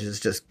product team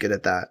is just good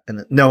at that,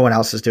 and no one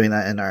else is doing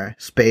that in our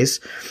space.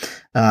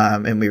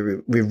 And we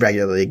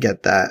regularly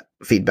get that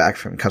feedback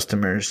from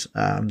customers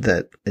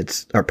that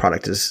our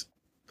product is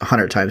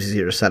 100 times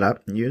easier to set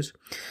up and use.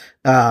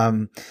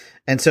 And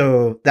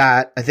so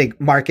that, I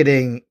think,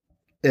 marketing,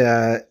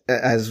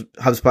 as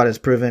HubSpot has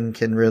proven,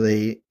 can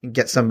really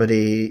get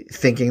somebody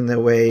thinking the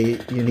way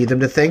you need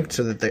them to think,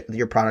 so that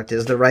your product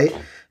is the right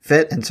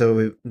fit. And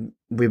so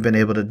we've been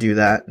able to do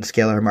that and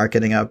scale our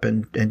marketing up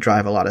and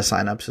drive a lot of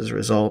signups as a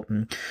result.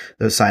 And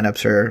those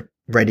signups are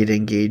ready to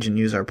engage and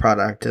use our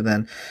product. And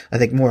then I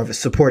think more of a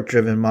support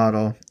driven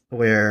model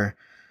where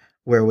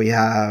where we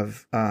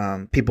have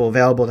people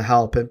available to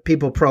help and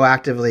people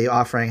proactively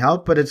offering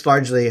help, but it's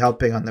largely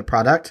helping on the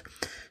product,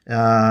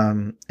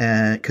 and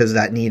because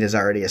that need is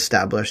already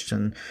established.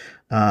 And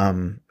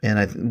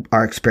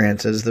our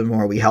experience is the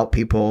more we help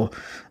people,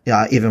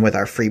 even with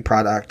our free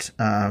product,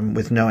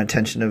 with no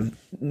intention of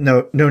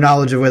no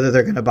knowledge of whether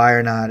they're going to buy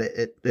or not,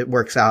 it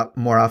works out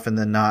more often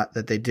than not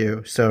that they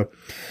do. So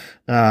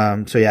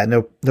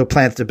no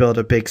plans to build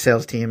a big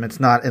sales team. It's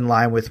not in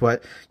line with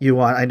what you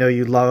want. I know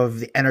you love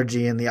the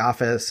energy in the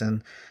office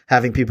and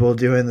having people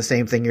doing the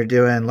same thing you're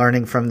doing,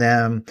 learning from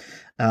them,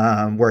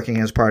 working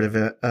as part of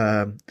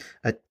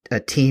a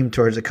team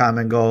towards a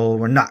common goal.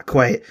 We're not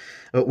quite.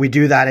 We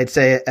do that, I'd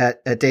say,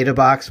 at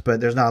DataBox,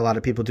 but there's not a lot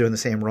of people doing the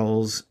same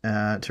roles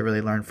to really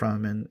learn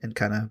from and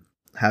kind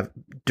of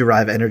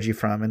derive energy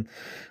from. And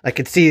I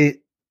could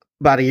see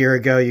about a year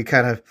ago you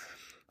kind of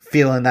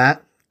feeling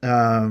that.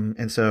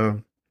 And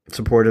so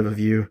supportive of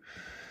you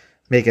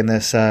making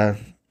this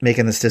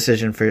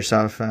decision for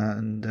yourself,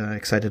 and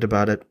excited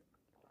about it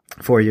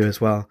for you as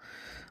well.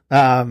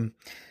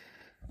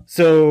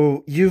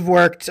 So you've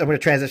worked, I'm going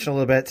to transition a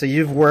little bit. So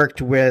you've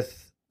worked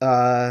with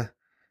a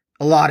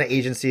lot of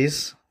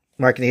agencies,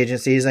 marketing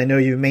agencies. I know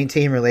you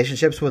maintain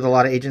relationships with a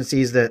lot of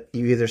agencies that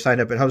you either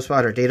signed up at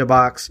HubSpot or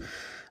DataBox.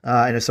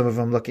 I know some of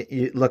them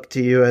look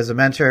to you as a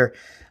mentor.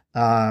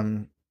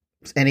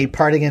 Any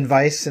parting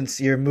advice,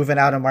 since you're moving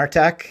out of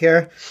MarTech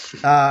here?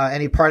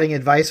 Any parting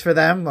advice for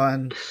them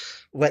on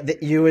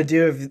what you would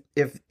do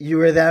if you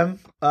were them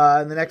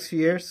in the next few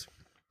years?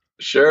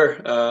 Sure.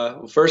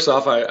 Well, first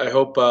off, I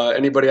hope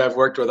anybody I've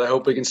worked with, I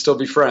hope we can still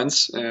be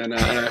friends, and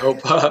I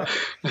hope I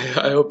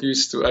hope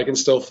I can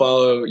still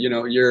follow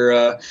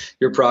your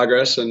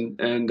progress, and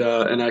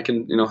I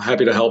can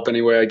happy to help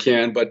any way I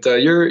can. But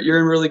you're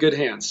in really good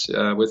hands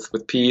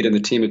with Pete and the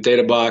team at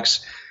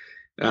DataBox.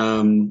 They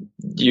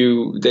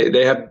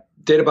have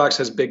DataBox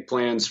has big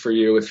plans for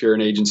you if you're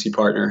an agency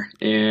partner,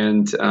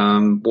 and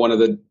one of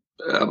the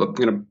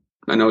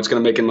I know it's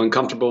going to make him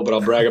uncomfortable, but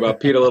I'll brag about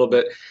Pete a little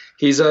bit.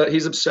 He's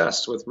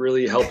obsessed with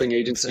really helping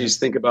agencies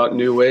think about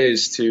new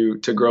ways to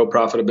grow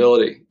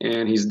profitability,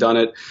 and he's done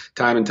it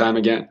time and time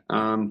again.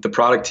 The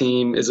product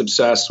team is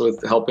obsessed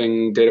with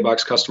helping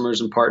DataBox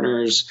customers and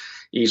partners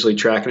easily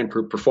track and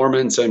improve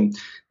performance. And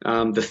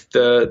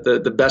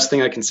the best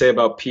thing I can say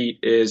about Pete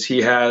is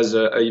he has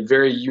a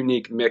very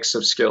unique mix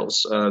of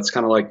skills. It's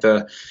kind of like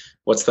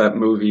what's that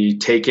movie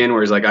Taken,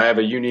 where he's like, I have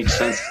a unique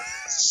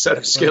set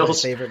of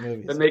skills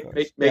that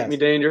make me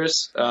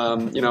dangerous.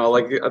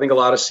 Like I think a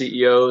lot of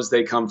CEOs,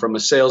 they come from a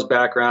sales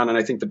background, and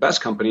I think the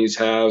best companies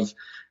have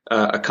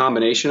a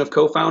combination of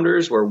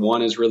co-founders where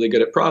one is really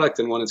good at product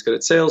and one is good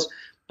at sales.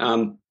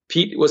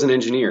 Pete was an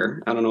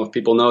engineer. I don't know if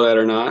people know that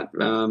or not.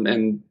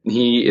 And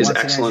he is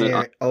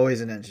excellent.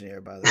 Always an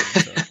engineer, by the way.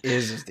 So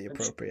is the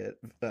appropriate.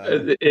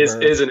 Is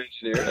an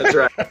engineer. That's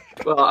right.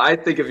 Well, I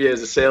think of you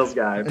as a sales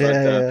guy,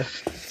 but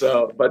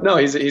but no,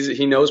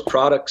 he knows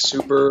product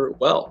super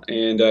well,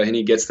 and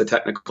he gets the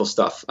technical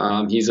stuff.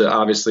 He's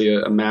obviously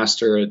a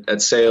master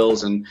at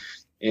sales and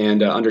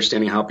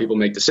understanding how people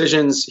make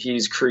decisions.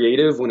 He's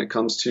creative when it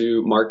comes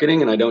to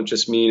marketing. And I don't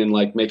just mean in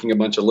like making a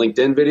bunch of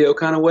LinkedIn video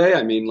kind of way.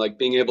 I mean, like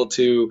being able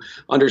to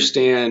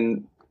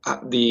understand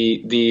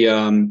the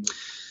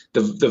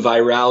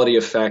virality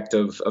effect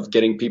of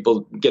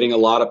getting a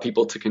lot of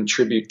people to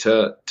contribute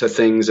to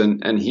things.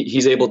 And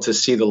he's able to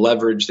see the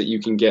leverage that you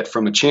can get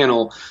from a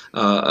channel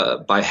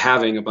by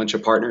having a bunch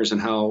of partners, and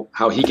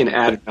how he can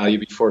add value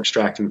before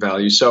extracting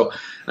value. So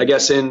I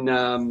guess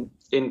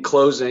in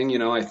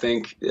closing, I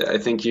think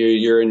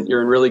you're in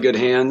really good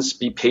hands.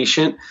 Be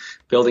patient.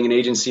 Building an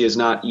agency is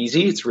not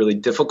easy. It's really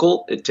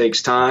difficult. It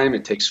takes time.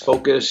 It takes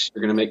focus.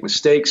 You're going to make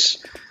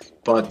mistakes,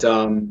 but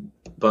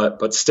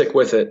stick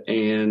with it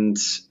and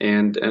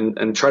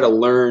try to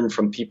learn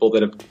from people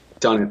that have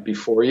done it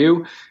before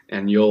you,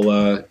 and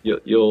you'll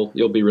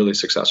be really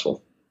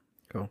successble.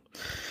 Cool.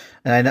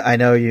 And I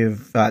know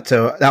you've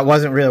so that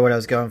wasn't really what I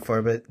was going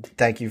for, but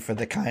thank you for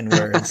the kind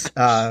words.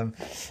 I'm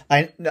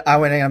going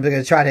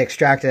to try to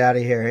extract it out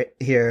of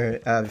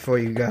here before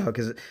you go,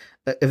 because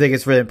I think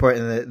it's really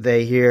important that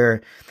they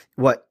hear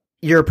what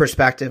your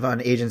perspective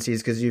on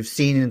agencies, because you've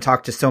seen and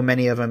talked to so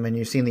many of them, and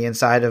you've seen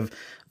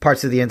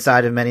parts of the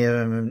inside of many of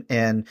them,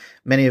 and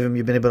many of them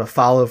you've been able to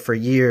follow for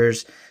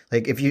years.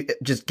 Like, if you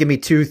just give me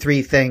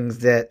 2-3 things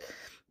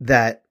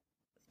that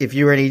if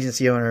you were an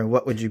agency owner,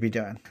 what would you be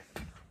doing?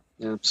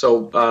 Yeah.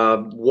 So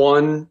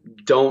one,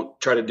 don't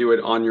try to do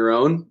it on your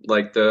own.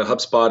 Like the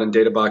HubSpot and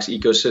DataBox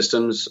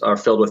ecosystems are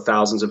filled with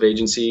thousands of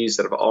agencies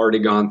that have already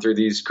gone through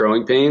these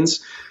growing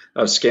pains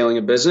of scaling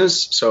a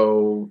business.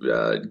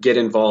 So get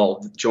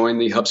involved. Join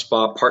the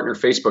HubSpot partner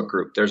Facebook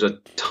group. There's a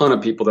ton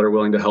of people that are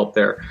willing to help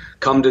there.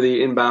 Come to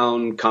the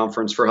inbound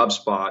conference for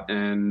HubSpot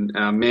and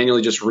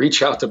manually just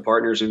reach out to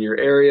partners in your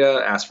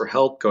area, ask for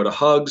help, go to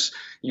Hugs.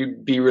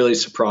 You'd be really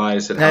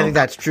surprised at how. I think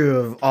that's true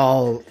of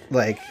all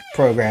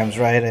programs,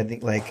 right? I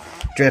think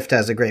Drift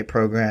has a great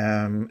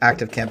program.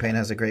 ActiveCampaign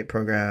has a great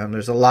program.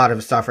 There's a lot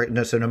of stuff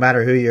so no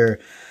matter who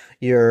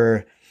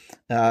you're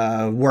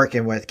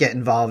working with, get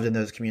involved in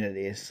those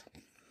communities.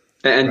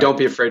 And Right. don't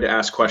be afraid to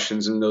ask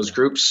questions in those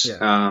groups.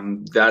 Yeah.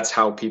 That's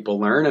how people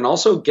learn, and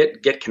also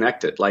get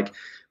connected. Like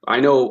I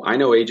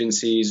know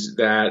agencies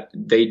that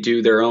they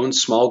do their own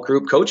small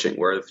group coaching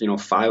where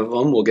 5 of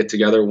them will get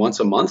together once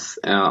a month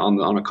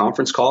on a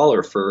conference call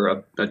or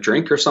for a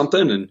drink or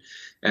something,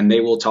 and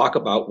they will talk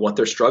about what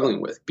they're struggling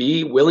with.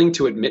 Be willing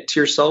to admit to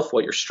yourself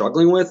what you're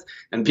struggling with,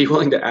 and be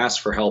willing to ask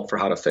for help for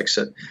how to fix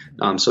it.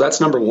 So that's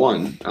number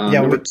one.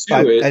 Yeah, Number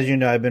two, as you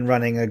know, I've been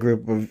running a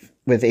group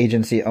with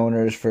agency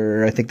owners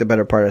for I think the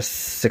better part of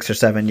 6 or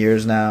 7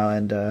 years now,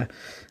 and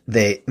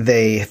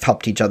they have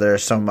helped each other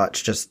so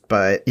much just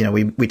by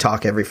we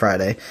talk every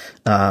Friday.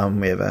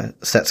 We have a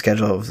set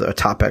schedule of the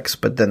topics,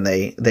 but then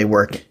they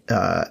work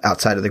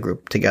outside of the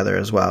group together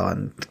as well,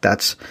 and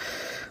that's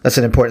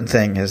an important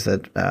thing is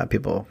that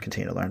people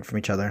continue to learn from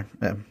each other.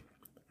 Yeah.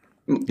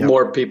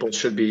 More people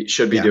should be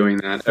doing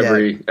that.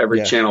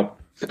 Every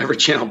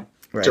channel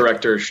Right.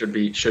 director should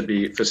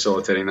be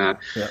facilitating that.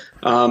 Yeah.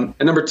 And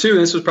number two,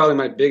 and this was probably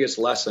my biggest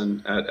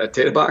lesson at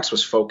DataBox,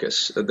 was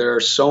focus. There are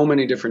so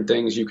many different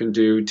things you can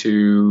do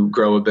to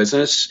grow a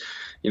business,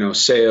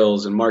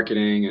 sales and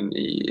marketing. And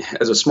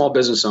as a small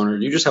business owner,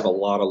 you just have a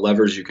lot of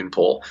levers you can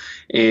pull,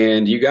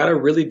 and you got to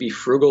really be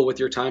frugal with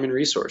your time and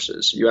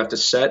resources. You have to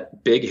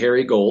set big,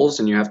 hairy goals,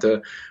 and you have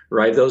to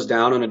write those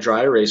down on a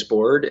dry erase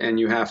board, and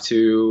you have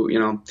to,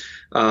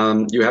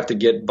 you have to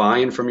get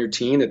buy-in from your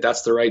team that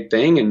that's the right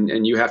thing,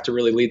 and you have to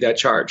really lead that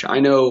charge.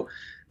 I know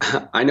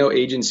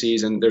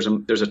agencies, and there's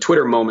a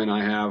Twitter moment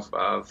I have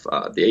of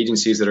the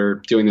agencies that are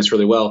doing this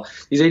really well.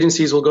 These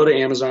agencies will go to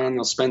Amazon,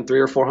 they'll spend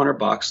 $300 or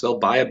 $400, they'll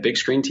buy a big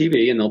screen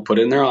TV and they'll put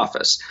it in their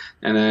office,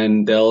 and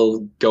then they'll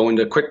go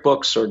into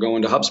QuickBooks or go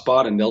into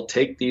HubSpot, and they'll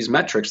take these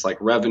metrics like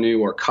revenue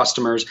or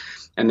customers,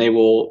 and they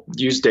will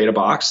use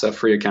DataBox, a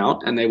free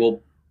account, and they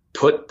will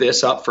put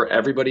this up for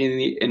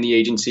everybody in the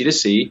agency to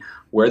see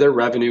where their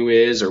revenue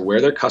is or where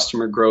their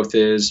customer growth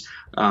is,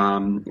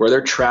 where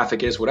their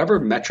traffic is, whatever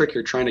metric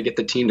you're trying to get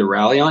the team to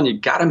rally on. You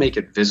got to make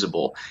it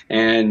visible,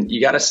 and you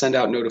got to send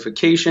out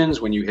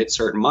notifications when you hit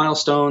certain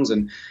milestones,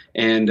 and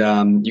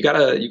you got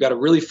to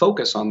really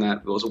focus on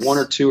that. Those 1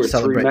 or 2 or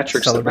 3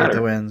 metrics that matter. Celebrate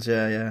the wins.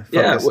 Yeah.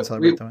 Focus and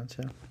celebrate the wins.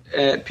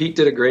 Yeah. Pete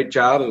did a great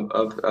job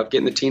of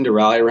getting the team to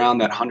rally around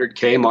that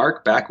 100K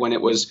mark back when we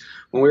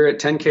were at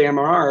 10K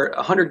MRR.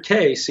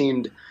 100K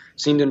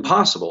seemed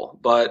impossible,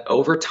 but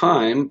over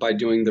time, by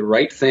doing the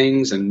right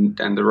things and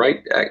the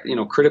right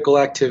critical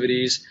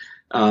activities,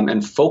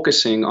 and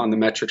focusing on the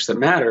metrics that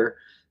matter,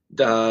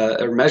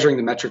 or measuring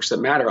the metrics that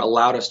matter,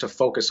 allowed us to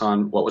focus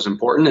on what was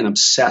important and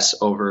obsess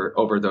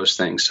over those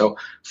things. So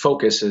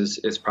focus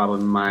is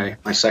probably my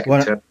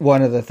second tip.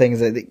 One of the things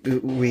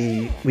that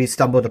we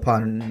stumbled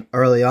upon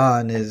early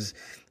on is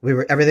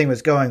everything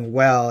was going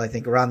well, I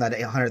think around that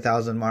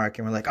 800,000 mark,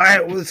 and we're like, all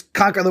right, let's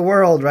conquer the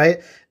world,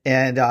 right?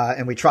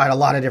 And we tried a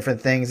lot of different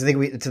things. I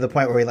think to the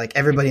point where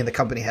everybody in the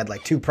company had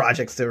 2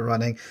 projects they were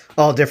running,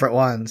 all different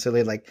ones. So they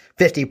had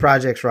 50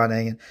 projects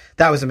running, and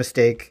that was a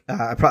mistake.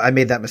 I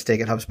made that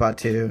mistake at HubSpot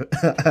too.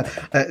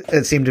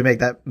 It seemed to make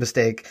that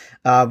mistake.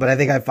 But I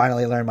think I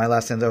finally learned my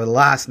lessons over the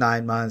last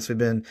 9 months. We've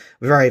been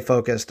very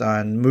focused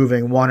on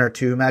moving 1 or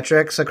 2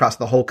 metrics across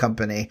the whole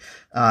company,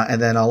 and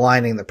then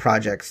aligning the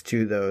projects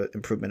to the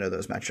improvement of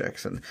those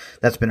metrics. And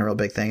that's been a real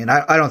big thing. And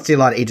I don't see a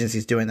lot of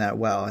agencies doing that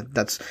well. And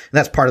that's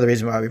part of the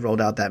reason why we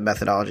rolled out that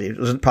methodology.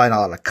 There's probably not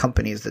a lot of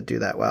companies that do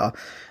that well.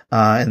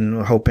 And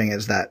we're hoping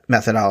is that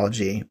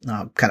methodology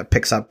kind of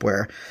picks up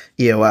where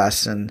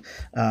EOS and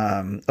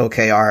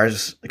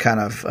OKRs kind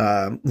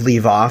of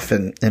leave off,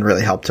 and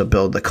really help to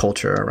build the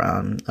culture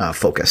around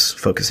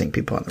focusing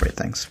people on the right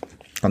things,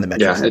 on the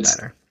metrics that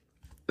matter.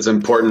 It's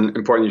important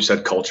you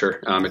said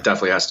culture. It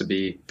definitely has to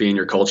be in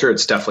your culture.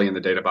 It's definitely in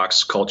the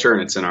DataBox culture,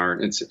 and it's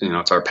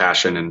our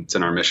passion, and it's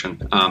in our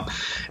mission.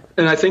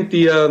 And I think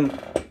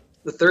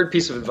the third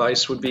piece of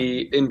advice would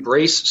be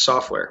embrace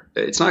software.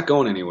 It's not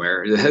going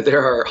anywhere.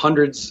 There are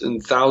hundreds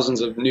and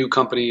thousands of new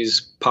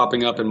companies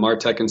popping up in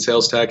MarTech and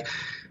sales tech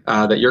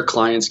that your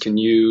clients can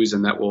use,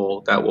 and that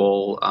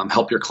will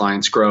help your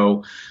clients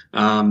grow.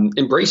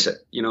 Embrace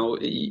it.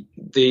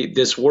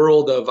 This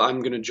world of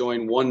I'm going to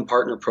join one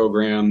partner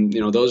program.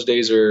 Those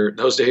days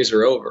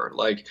are over.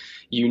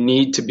 You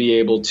need to be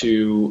able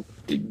to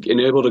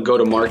go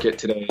to market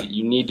today.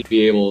 You need to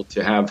be able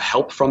to have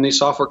help from these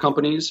software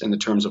companies in the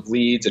terms of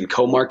leads and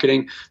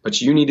co-marketing, but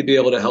you need to be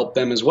able to help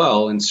them as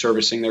well in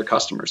servicing their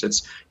customers.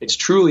 It's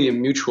truly a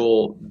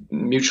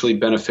mutually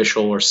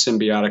beneficial or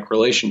symbiotic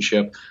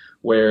relationship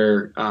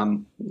where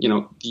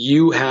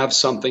you have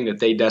something that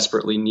they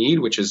desperately need,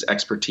 which is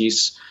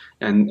expertise,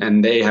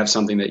 and they have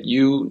something that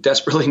you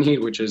desperately need,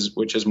 which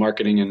is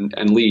marketing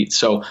and leads.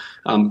 So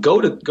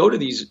go to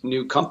these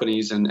new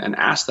companies and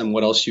ask them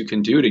what else you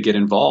can do to get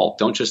involved.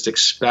 Don't just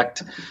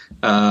expect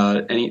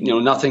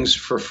nothing's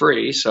for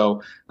free.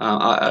 So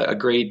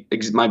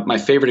my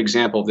favorite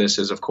example of this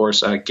is, of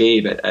course,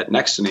 Gabe at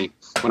Nextany.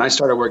 When I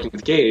started working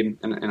with Gabe,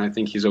 and I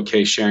think he's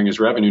okay sharing his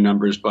revenue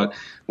numbers, but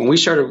when we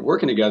started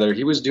working together,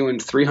 he was doing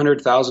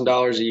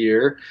 $300,000 a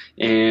year,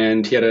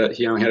 and he had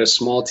a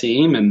small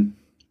team, and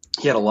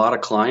he had a lot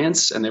of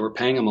clients and they were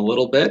paying him a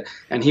little bit,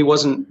 and he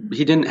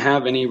didn't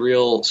have any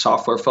real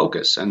software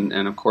focus. And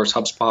of course,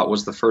 HubSpot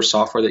was the first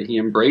software that he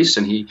embraced,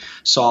 and he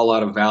saw a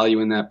lot of value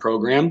in that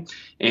program.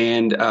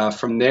 And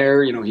from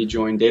there, he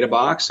joined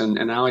DataBox, and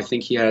now I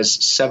think he has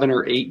 7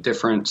 or 8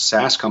 different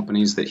SaaS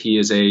companies that he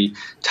is a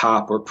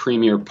top or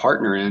premier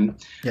partner in.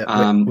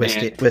 Yeah,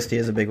 Wisty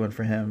is a big one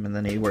for him, and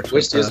then he works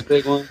Wisty with is a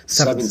big one.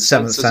 Seventh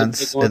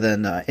Sense, and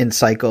then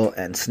InCycle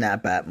and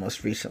SnapApp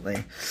most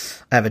recently.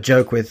 I have a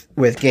joke with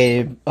Gabe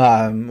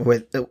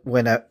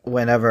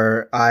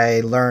whenever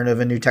I learn of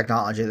a new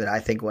technology that I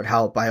think would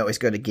help, I always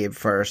go to Gabe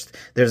first.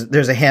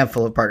 There's a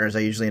handful of partners I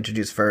usually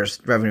introduce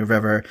first: Revenue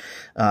River,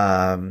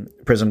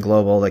 Prism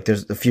Global. Like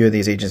there's a few of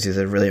these agencies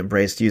that have really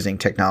embraced using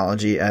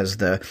technology as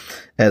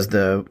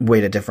the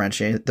way to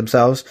differentiate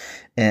themselves.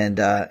 And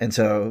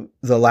so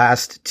the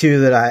last 3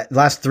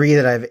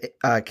 that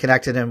I've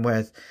connected him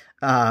with,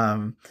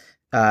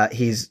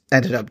 he's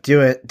ended up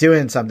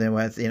doing something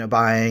with,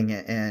 buying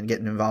and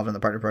getting involved in the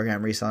partner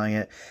program, reselling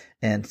it.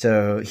 And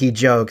so he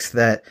jokes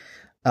that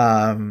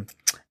I'm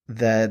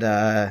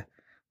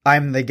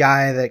the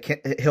guy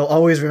that he'll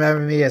always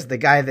remember me as the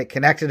guy that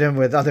connected him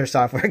with other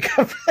software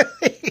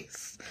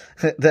companies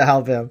to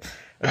help him.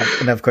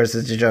 And of course,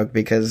 it's a joke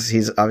because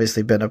he's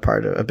obviously been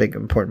a big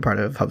important part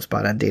of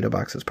HubSpot and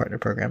DataBox's partner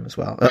program as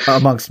well,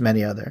 amongst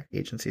many other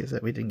agencies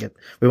that we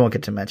won't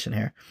get to mention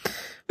here.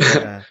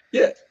 But,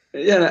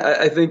 Yeah,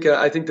 I think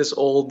this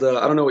old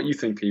I don't know what you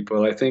think,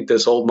 people. I think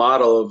this old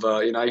model of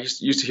I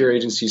used to hear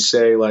agencies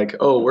say like,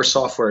 oh, we're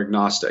software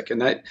agnostic,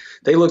 and that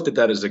they looked at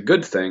that as a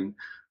good thing,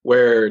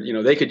 where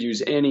they could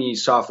use any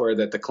software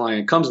that the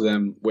client comes to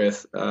them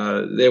with.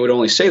 They would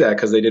only say that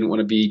because they didn't want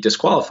to be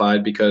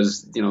disqualified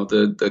because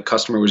the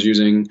customer was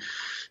using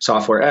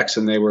software X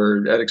and they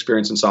were at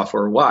experience in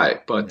software Y.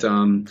 But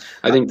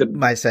I think that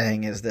my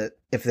saying is that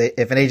if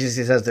an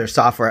agency says they're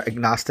software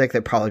agnostic,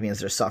 that probably means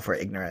they're software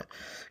ignorant.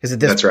 Because at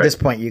this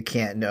point, you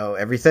can't know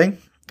everything.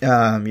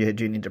 You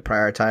do need to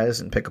prioritize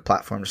and pick a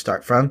platform to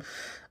start from.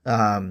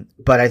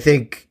 But I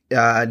think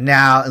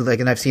now,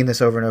 and I've seen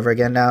this over and over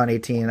again now in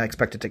 2018, I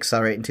expect it to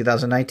accelerate in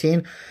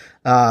 2019.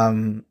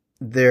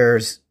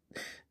 There's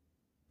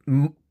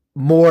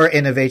more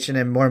innovation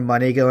and more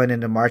money going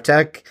into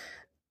MarTech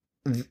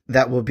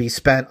that will be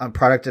spent on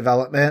product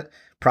development,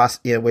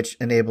 which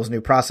enables new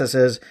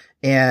processes,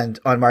 and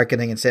on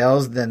marketing and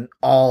sales than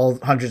all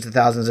hundreds of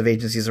thousands of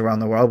agencies around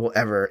the world will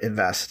ever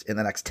invest in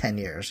the next 10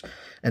 years.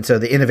 And so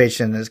the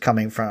innovation is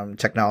coming from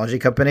technology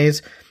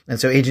companies. And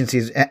so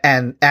agencies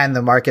and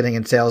the marketing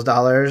and sales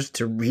dollars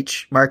to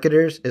reach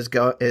marketers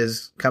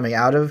is coming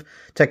out of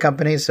tech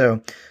companies.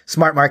 So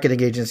smart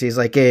marketing agencies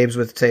like Gabe's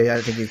I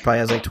think he probably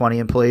has like 20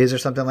 employees or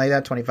something like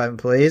that, 25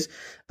 employees.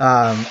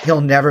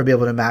 He'll never be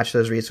able to match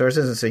those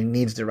resources. And so he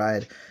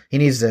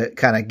needs to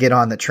kind of get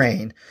on the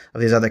train of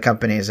these other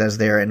companies as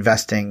they're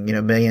investing,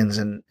 millions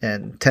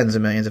and tens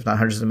of millions, if not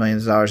hundreds of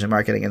millions of dollars in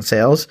marketing and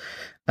sales.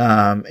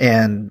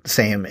 And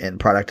same in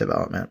product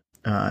development.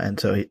 And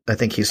so I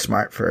think he's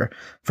smart for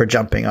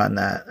jumping on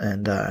that.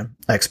 And,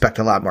 I expect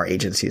a lot more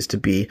agencies to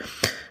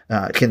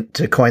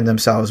to coin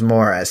themselves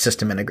more as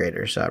system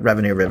integrators.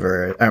 Revenue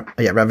River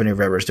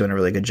is doing a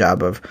really good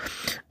job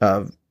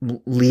of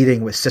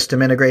leading with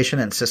system integration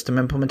and system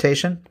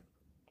implementation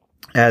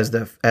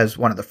as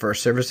one of the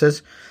first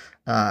services.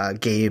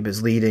 Gabe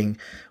is leading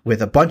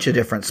with a bunch of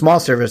different small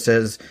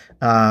services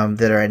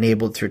that are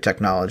enabled through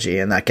technology,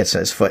 and that gets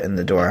his foot in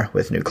the door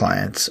with new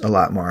clients a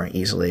lot more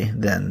easily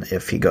than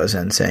if he goes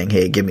in saying,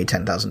 "Hey, give me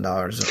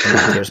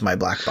 $10,000. Here's my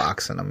black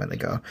box, and I'm going to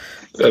go."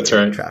 That's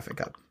right.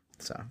 Traffic up.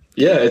 So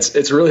yeah,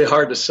 it's really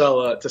hard to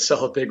sell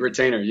a big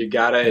retainer. You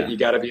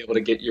gotta be able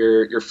to get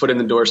your foot in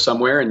the door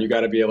somewhere, and you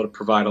got to be able to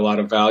provide a lot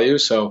of value.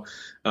 So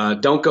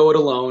don't go it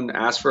alone.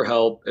 Ask for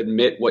help.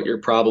 Admit what your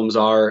problems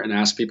are, and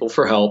ask people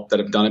for help that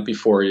have done it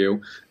before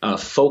you.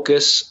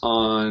 Focus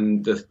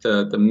on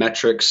the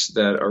metrics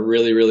that are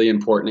really, really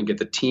important, and get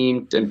the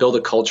team and build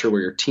a culture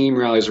where your team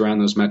rallies around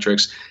those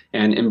metrics,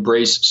 and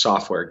embrace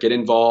software. Get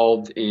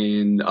involved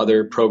in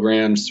other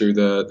programs through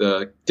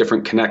the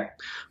different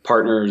Connect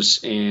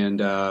partners and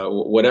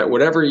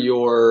whatever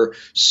your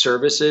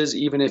service is.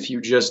 Even if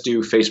you just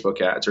do Facebook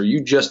ads or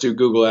you just do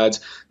Google ads,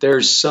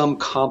 there's some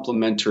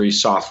complementary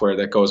software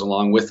that goes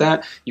along with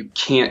that. You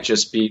can't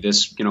just be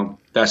this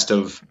best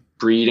of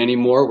breed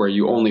anymore where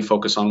you only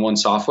focus on one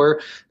software.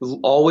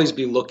 You'll always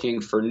be looking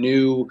for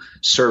new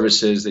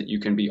services that you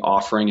can be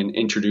offering and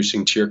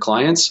introducing to your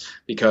clients,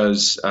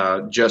 because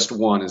just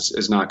one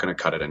is not going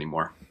to cut it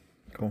anymore.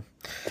 Cool.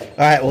 All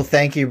right. Well,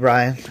 thank you,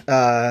 Brian,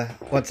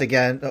 once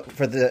again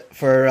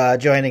for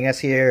joining us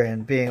here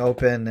and being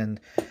open.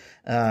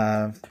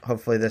 And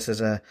hopefully this is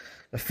a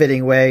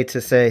fitting way to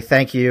say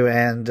thank you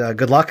and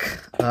good luck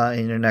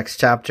in your next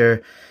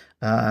chapter.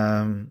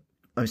 I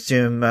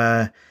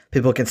assume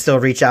people can still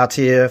reach out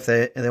to you if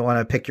they want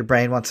to pick your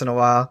brain once in a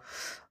while.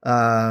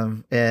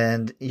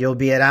 And you'll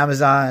be at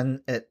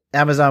Amazon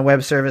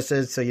Web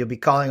Services. So you'll be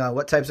calling on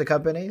what types of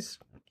companies?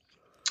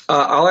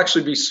 I'll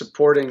actually be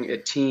supporting a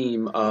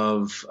team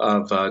of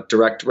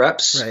direct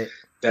reps. Right.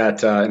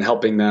 that and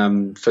helping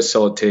them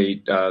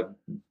facilitate,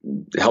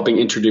 helping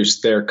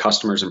introduce their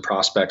customers and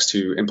prospects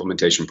to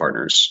implementation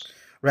partners.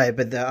 Right,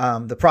 but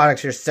the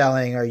products you're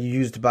selling are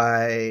used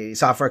by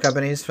software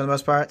companies for the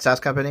most part, SaaS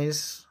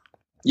companies?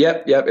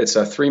 Yep. It's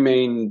three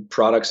main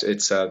products.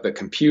 It's the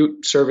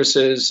compute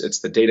services, it's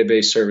the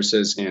database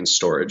services, and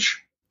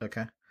storage.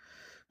 Okay.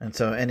 And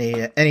so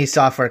any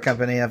software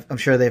company, I'm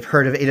sure they've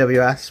heard of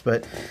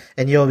AWS,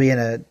 and you'll be in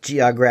a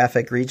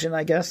geographic region,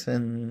 I guess,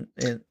 in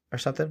or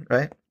something,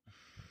 right?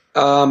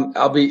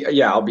 I'll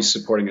be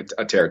supporting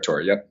a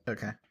territory. Yep.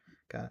 Okay.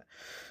 Got it.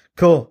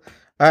 Cool.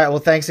 All right. Well,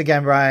 thanks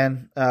again,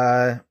 Brian.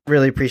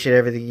 Really appreciate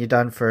everything you've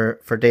done for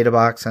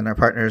DataBox and our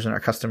partners and our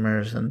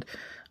customers. And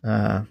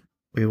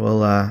we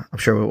will. I'm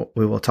sure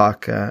we will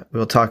talk. We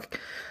will talk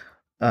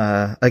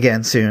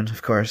again soon.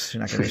 Of course,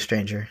 you're not going to be a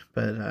stranger.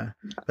 But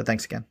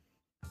thanks again.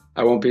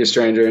 I won't be a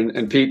stranger.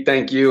 And Pete,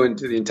 thank you and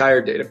to the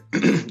entire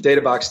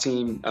DataBox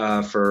team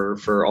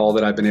for all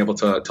that I've been able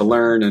to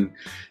learn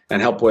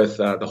and help with.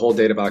 The whole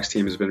DataBox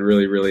team has been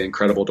really, really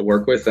incredible to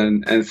work with.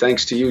 And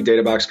thanks to you,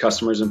 DataBox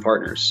customers and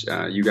partners.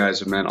 You guys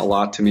have meant a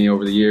lot to me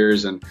over the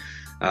years. And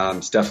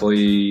it's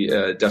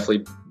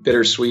definitely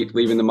bittersweet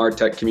leaving the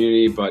MarTech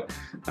community, but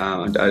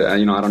I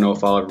don't know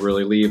if I'll ever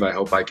really leave. I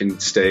hope I can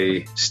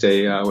stay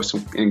with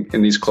some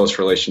in these close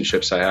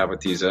relationships I have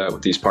with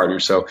these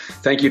partners. So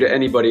thank you to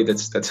anybody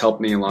that's helped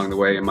me along the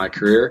way in my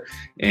career,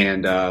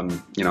 and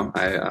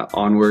I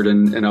onward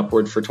and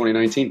upward for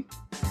 2019.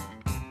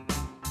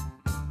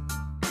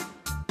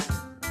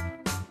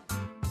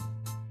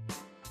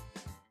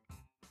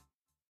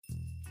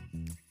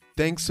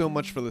 Thanks so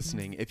much for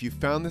listening. If you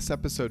found this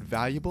episode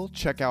valuable,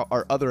 check out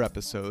our other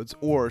episodes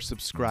or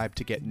subscribe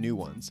to get new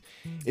ones.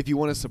 If you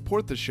want to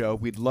support the show,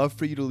 we'd love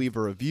for you to leave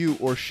a review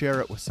or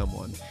share it with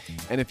someone.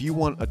 And if you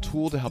want a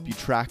tool to help you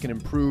track and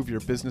improve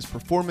your business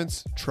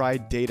performance, try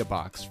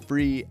DataBox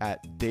free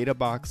at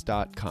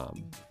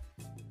databox.com.